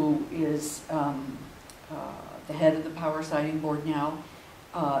 who is the head of the Power Siting Board now,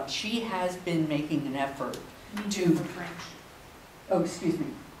 she has been making an effort to... French. Oh, excuse me.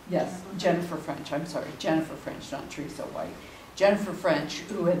 Yes, Jennifer French. I'm sorry, Jennifer French, not Teresa White. Jennifer French,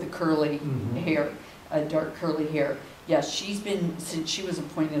 who had the curly hair, dark curly hair. Yes, she's been, since she was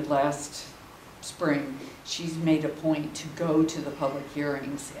appointed last spring, she's made a point to go to the public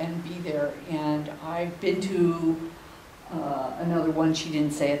hearings and be there. And I've been to another one, she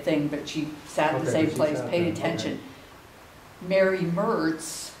didn't say a thing, but she sat in the same place, paid attention. Okay. Mary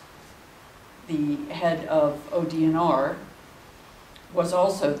Mertz, the head of ODNR, was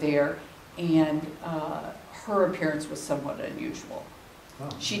also there, and her appearance was somewhat unusual. Oh.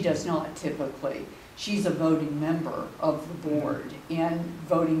 She does not typically. She's a voting member of the board, and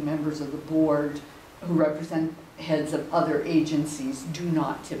voting members of the board who represent heads of other agencies do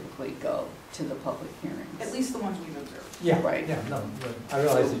not typically go to the public hearings. At least the ones we've observed. Yeah, right. Yeah, no, I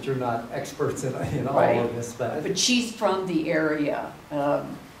realize that you're not experts in all right. of this, but she's from the area. I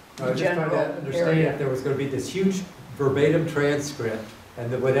was just trying to understand if there was going to be this huge verbatim transcript,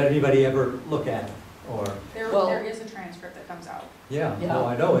 and would anybody ever look at it? Or there is a transcript that comes out. Yeah, no,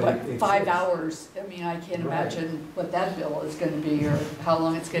 I know. But 5 hours, I mean, I can't imagine what that bill is going to be, or how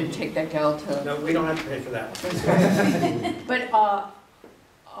long it's going to take that gal to... No, we don't have to pay for that one. But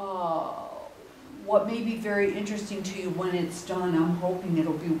what may be very interesting to you when it's done, I'm hoping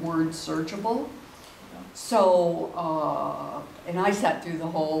it'll be word searchable. So, and I sat through the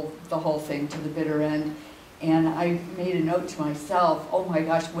whole thing to the bitter end, and I made a note to myself, oh my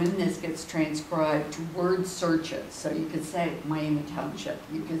gosh, when this gets transcribed, to word search it. So you could say Miami Township,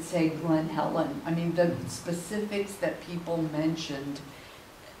 you could say Glen Helen. I mean, the specifics that people mentioned,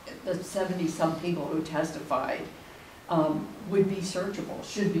 the 70-some people who testified, would be searchable,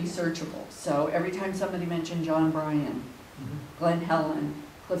 should be searchable. So every time somebody mentioned John Bryan, Glen Helen,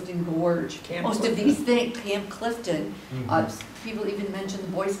 Clifton Gorge, Camp most Clifton. of these things, Camp Clifton, people even mentioned the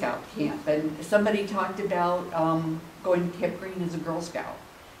Boy Scout camp, and somebody talked about going to Camp Green as a Girl Scout.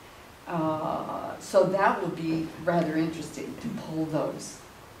 So that would be rather interesting to pull those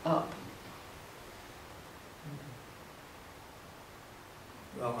up.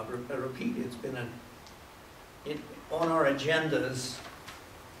 Well, I repeat, it's been on our agendas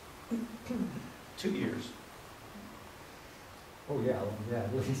 2 years. Oh, yeah,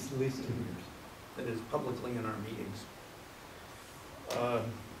 at least 2 years. That is publicly in our meetings.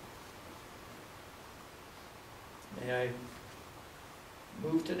 May I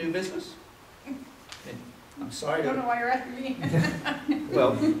move to new business? Okay. I'm sorry I don't know to, why you're asking me.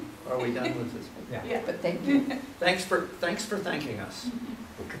 well, are we done with this? Yeah, but thank you. Thanks for thanking us.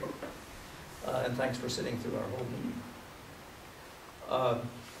 And thanks for sitting through our whole meeting.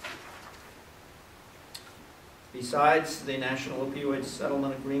 Besides the National Opioid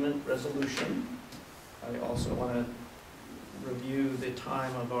Settlement Agreement resolution, I also want to review the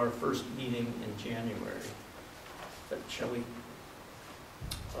time of our first meeting in January. But shall we?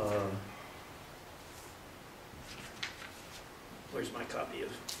 Where's my copy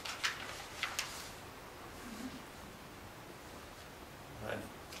of? I've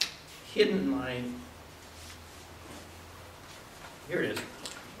hidden my, here it is.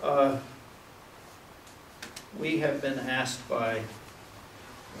 We have been asked by,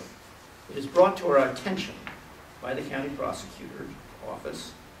 it is brought to our attention by the county prosecutor's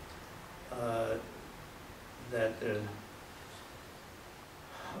office that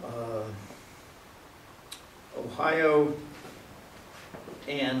Ohio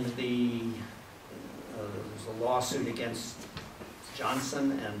and there's a lawsuit against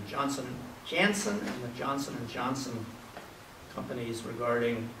Janssen and the Johnson & Johnson companies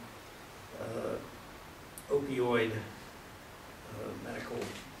regarding opioid medical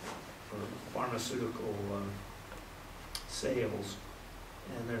or pharmaceutical sales.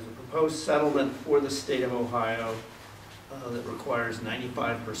 And there's a proposed settlement for the state of Ohio that requires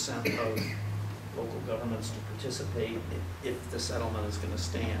 95% of local governments to participate if the settlement is going to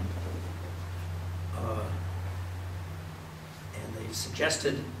stand. And they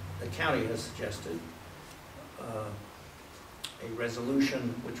suggested, the county has suggested, a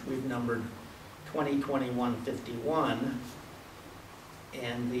resolution which we've numbered 2021-51,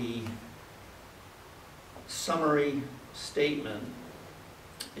 and the summary statement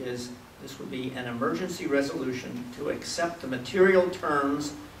is this would be an emergency resolution to accept the material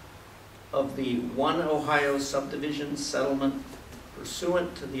terms of the One Ohio Subdivision Settlement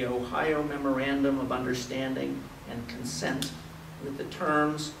pursuant to the Ohio Memorandum of Understanding and Consent with the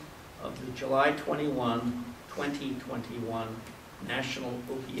terms of the July 21, 2021 National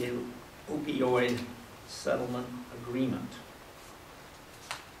Opioid Settlement Agreement.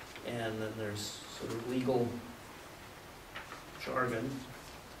 And then there's sort of legal jargon.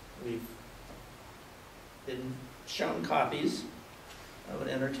 We've been shown copies. I would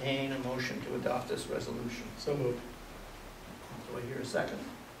entertain a motion to adopt this resolution. So moved. Do I hear a second?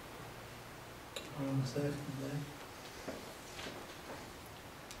 I'll second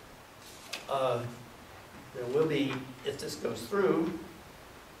There will be, if this goes through,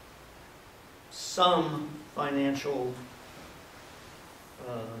 some financial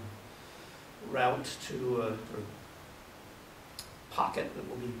route to, or packet that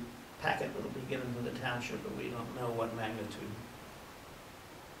will be given to the township, but we don't know what magnitude.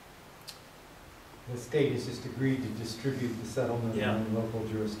 The state has just agreed to distribute the settlement Yeah. among local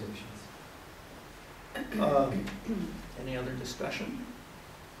jurisdictions. Any other discussion?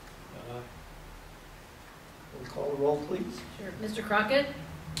 We'll call the roll, please. Sure. Mr. Crockett?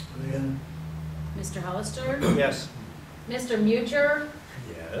 that. Yeah. Mr. Hollister? Yes. Mr. Mutcher?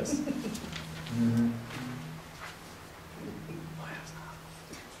 Yes. Mhm.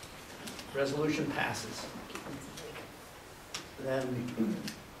 Resolution passes. Then,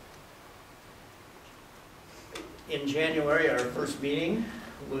 in January, our first meeting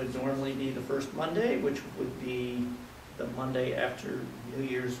would normally be the first Monday, which would be the Monday after New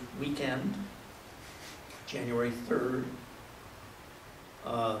Year's weekend, January 3rd.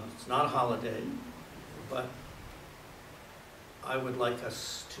 It's not a holiday, but I would like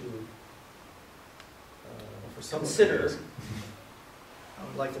us to For some consider, I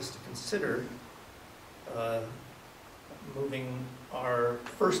would like us to consider moving our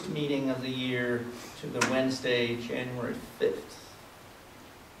first meeting of the year to the Wednesday, January 5th.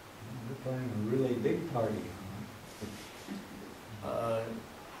 We're planning a really big party. I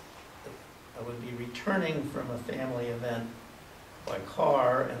would be returning from a family event by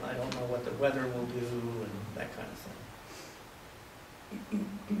car, and I don't know what the weather will do and that kind of thing.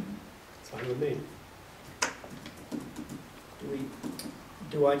 It's fine with me.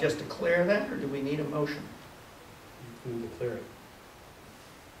 Do I just declare that, or do we need a motion? You can declare it.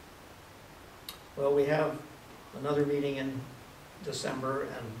 Well, we have another meeting in December,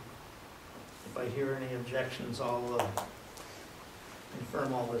 and if I hear any objections, I'll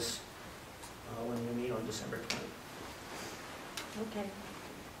confirm all this when we meet on December 20th. Okay. Okay.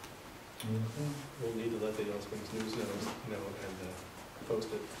 We'll need to let the Yellow Springs News know and post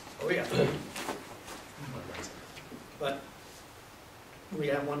it. Oh, yeah. But we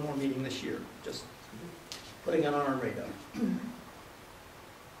have one more meeting this year, just putting it on our radar.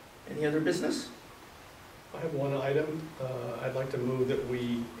 Any other business? I have one item. I'd like to move that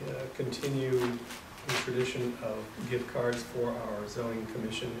we continue the tradition of gift cards for our zoning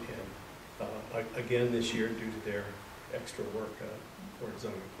commission, and again this year, due to their extra work for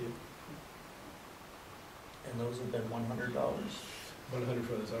zoning appeal. And those have been $100. 100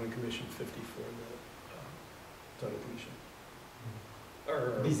 for the zoning commission, 50 for the zoning commission.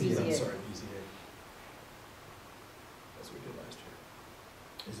 Or, BZA. I'm sorry, BZA. As we did last year.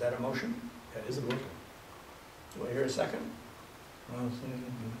 Is that a motion? That is a motion. Do I hear a second? I'll second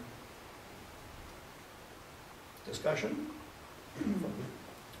Discussion?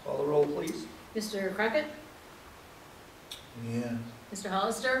 Call the roll, please. Mr. Crockett? that. Yeah. Mr.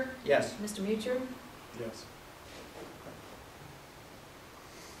 Hollister? Yes. Mr. Mutcher? Yes.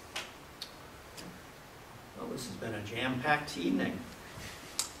 Well, this has been a jam-packed evening.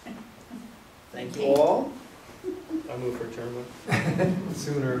 Thank you all. I move for adjournment.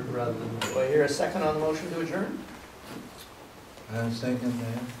 Sooner rather than Do I hear a second on the motion to adjourn? I'll second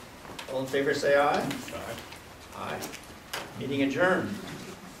that. All in favor, say aye. Aye. Aye. Meeting adjourned.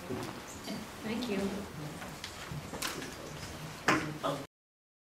 Thank you.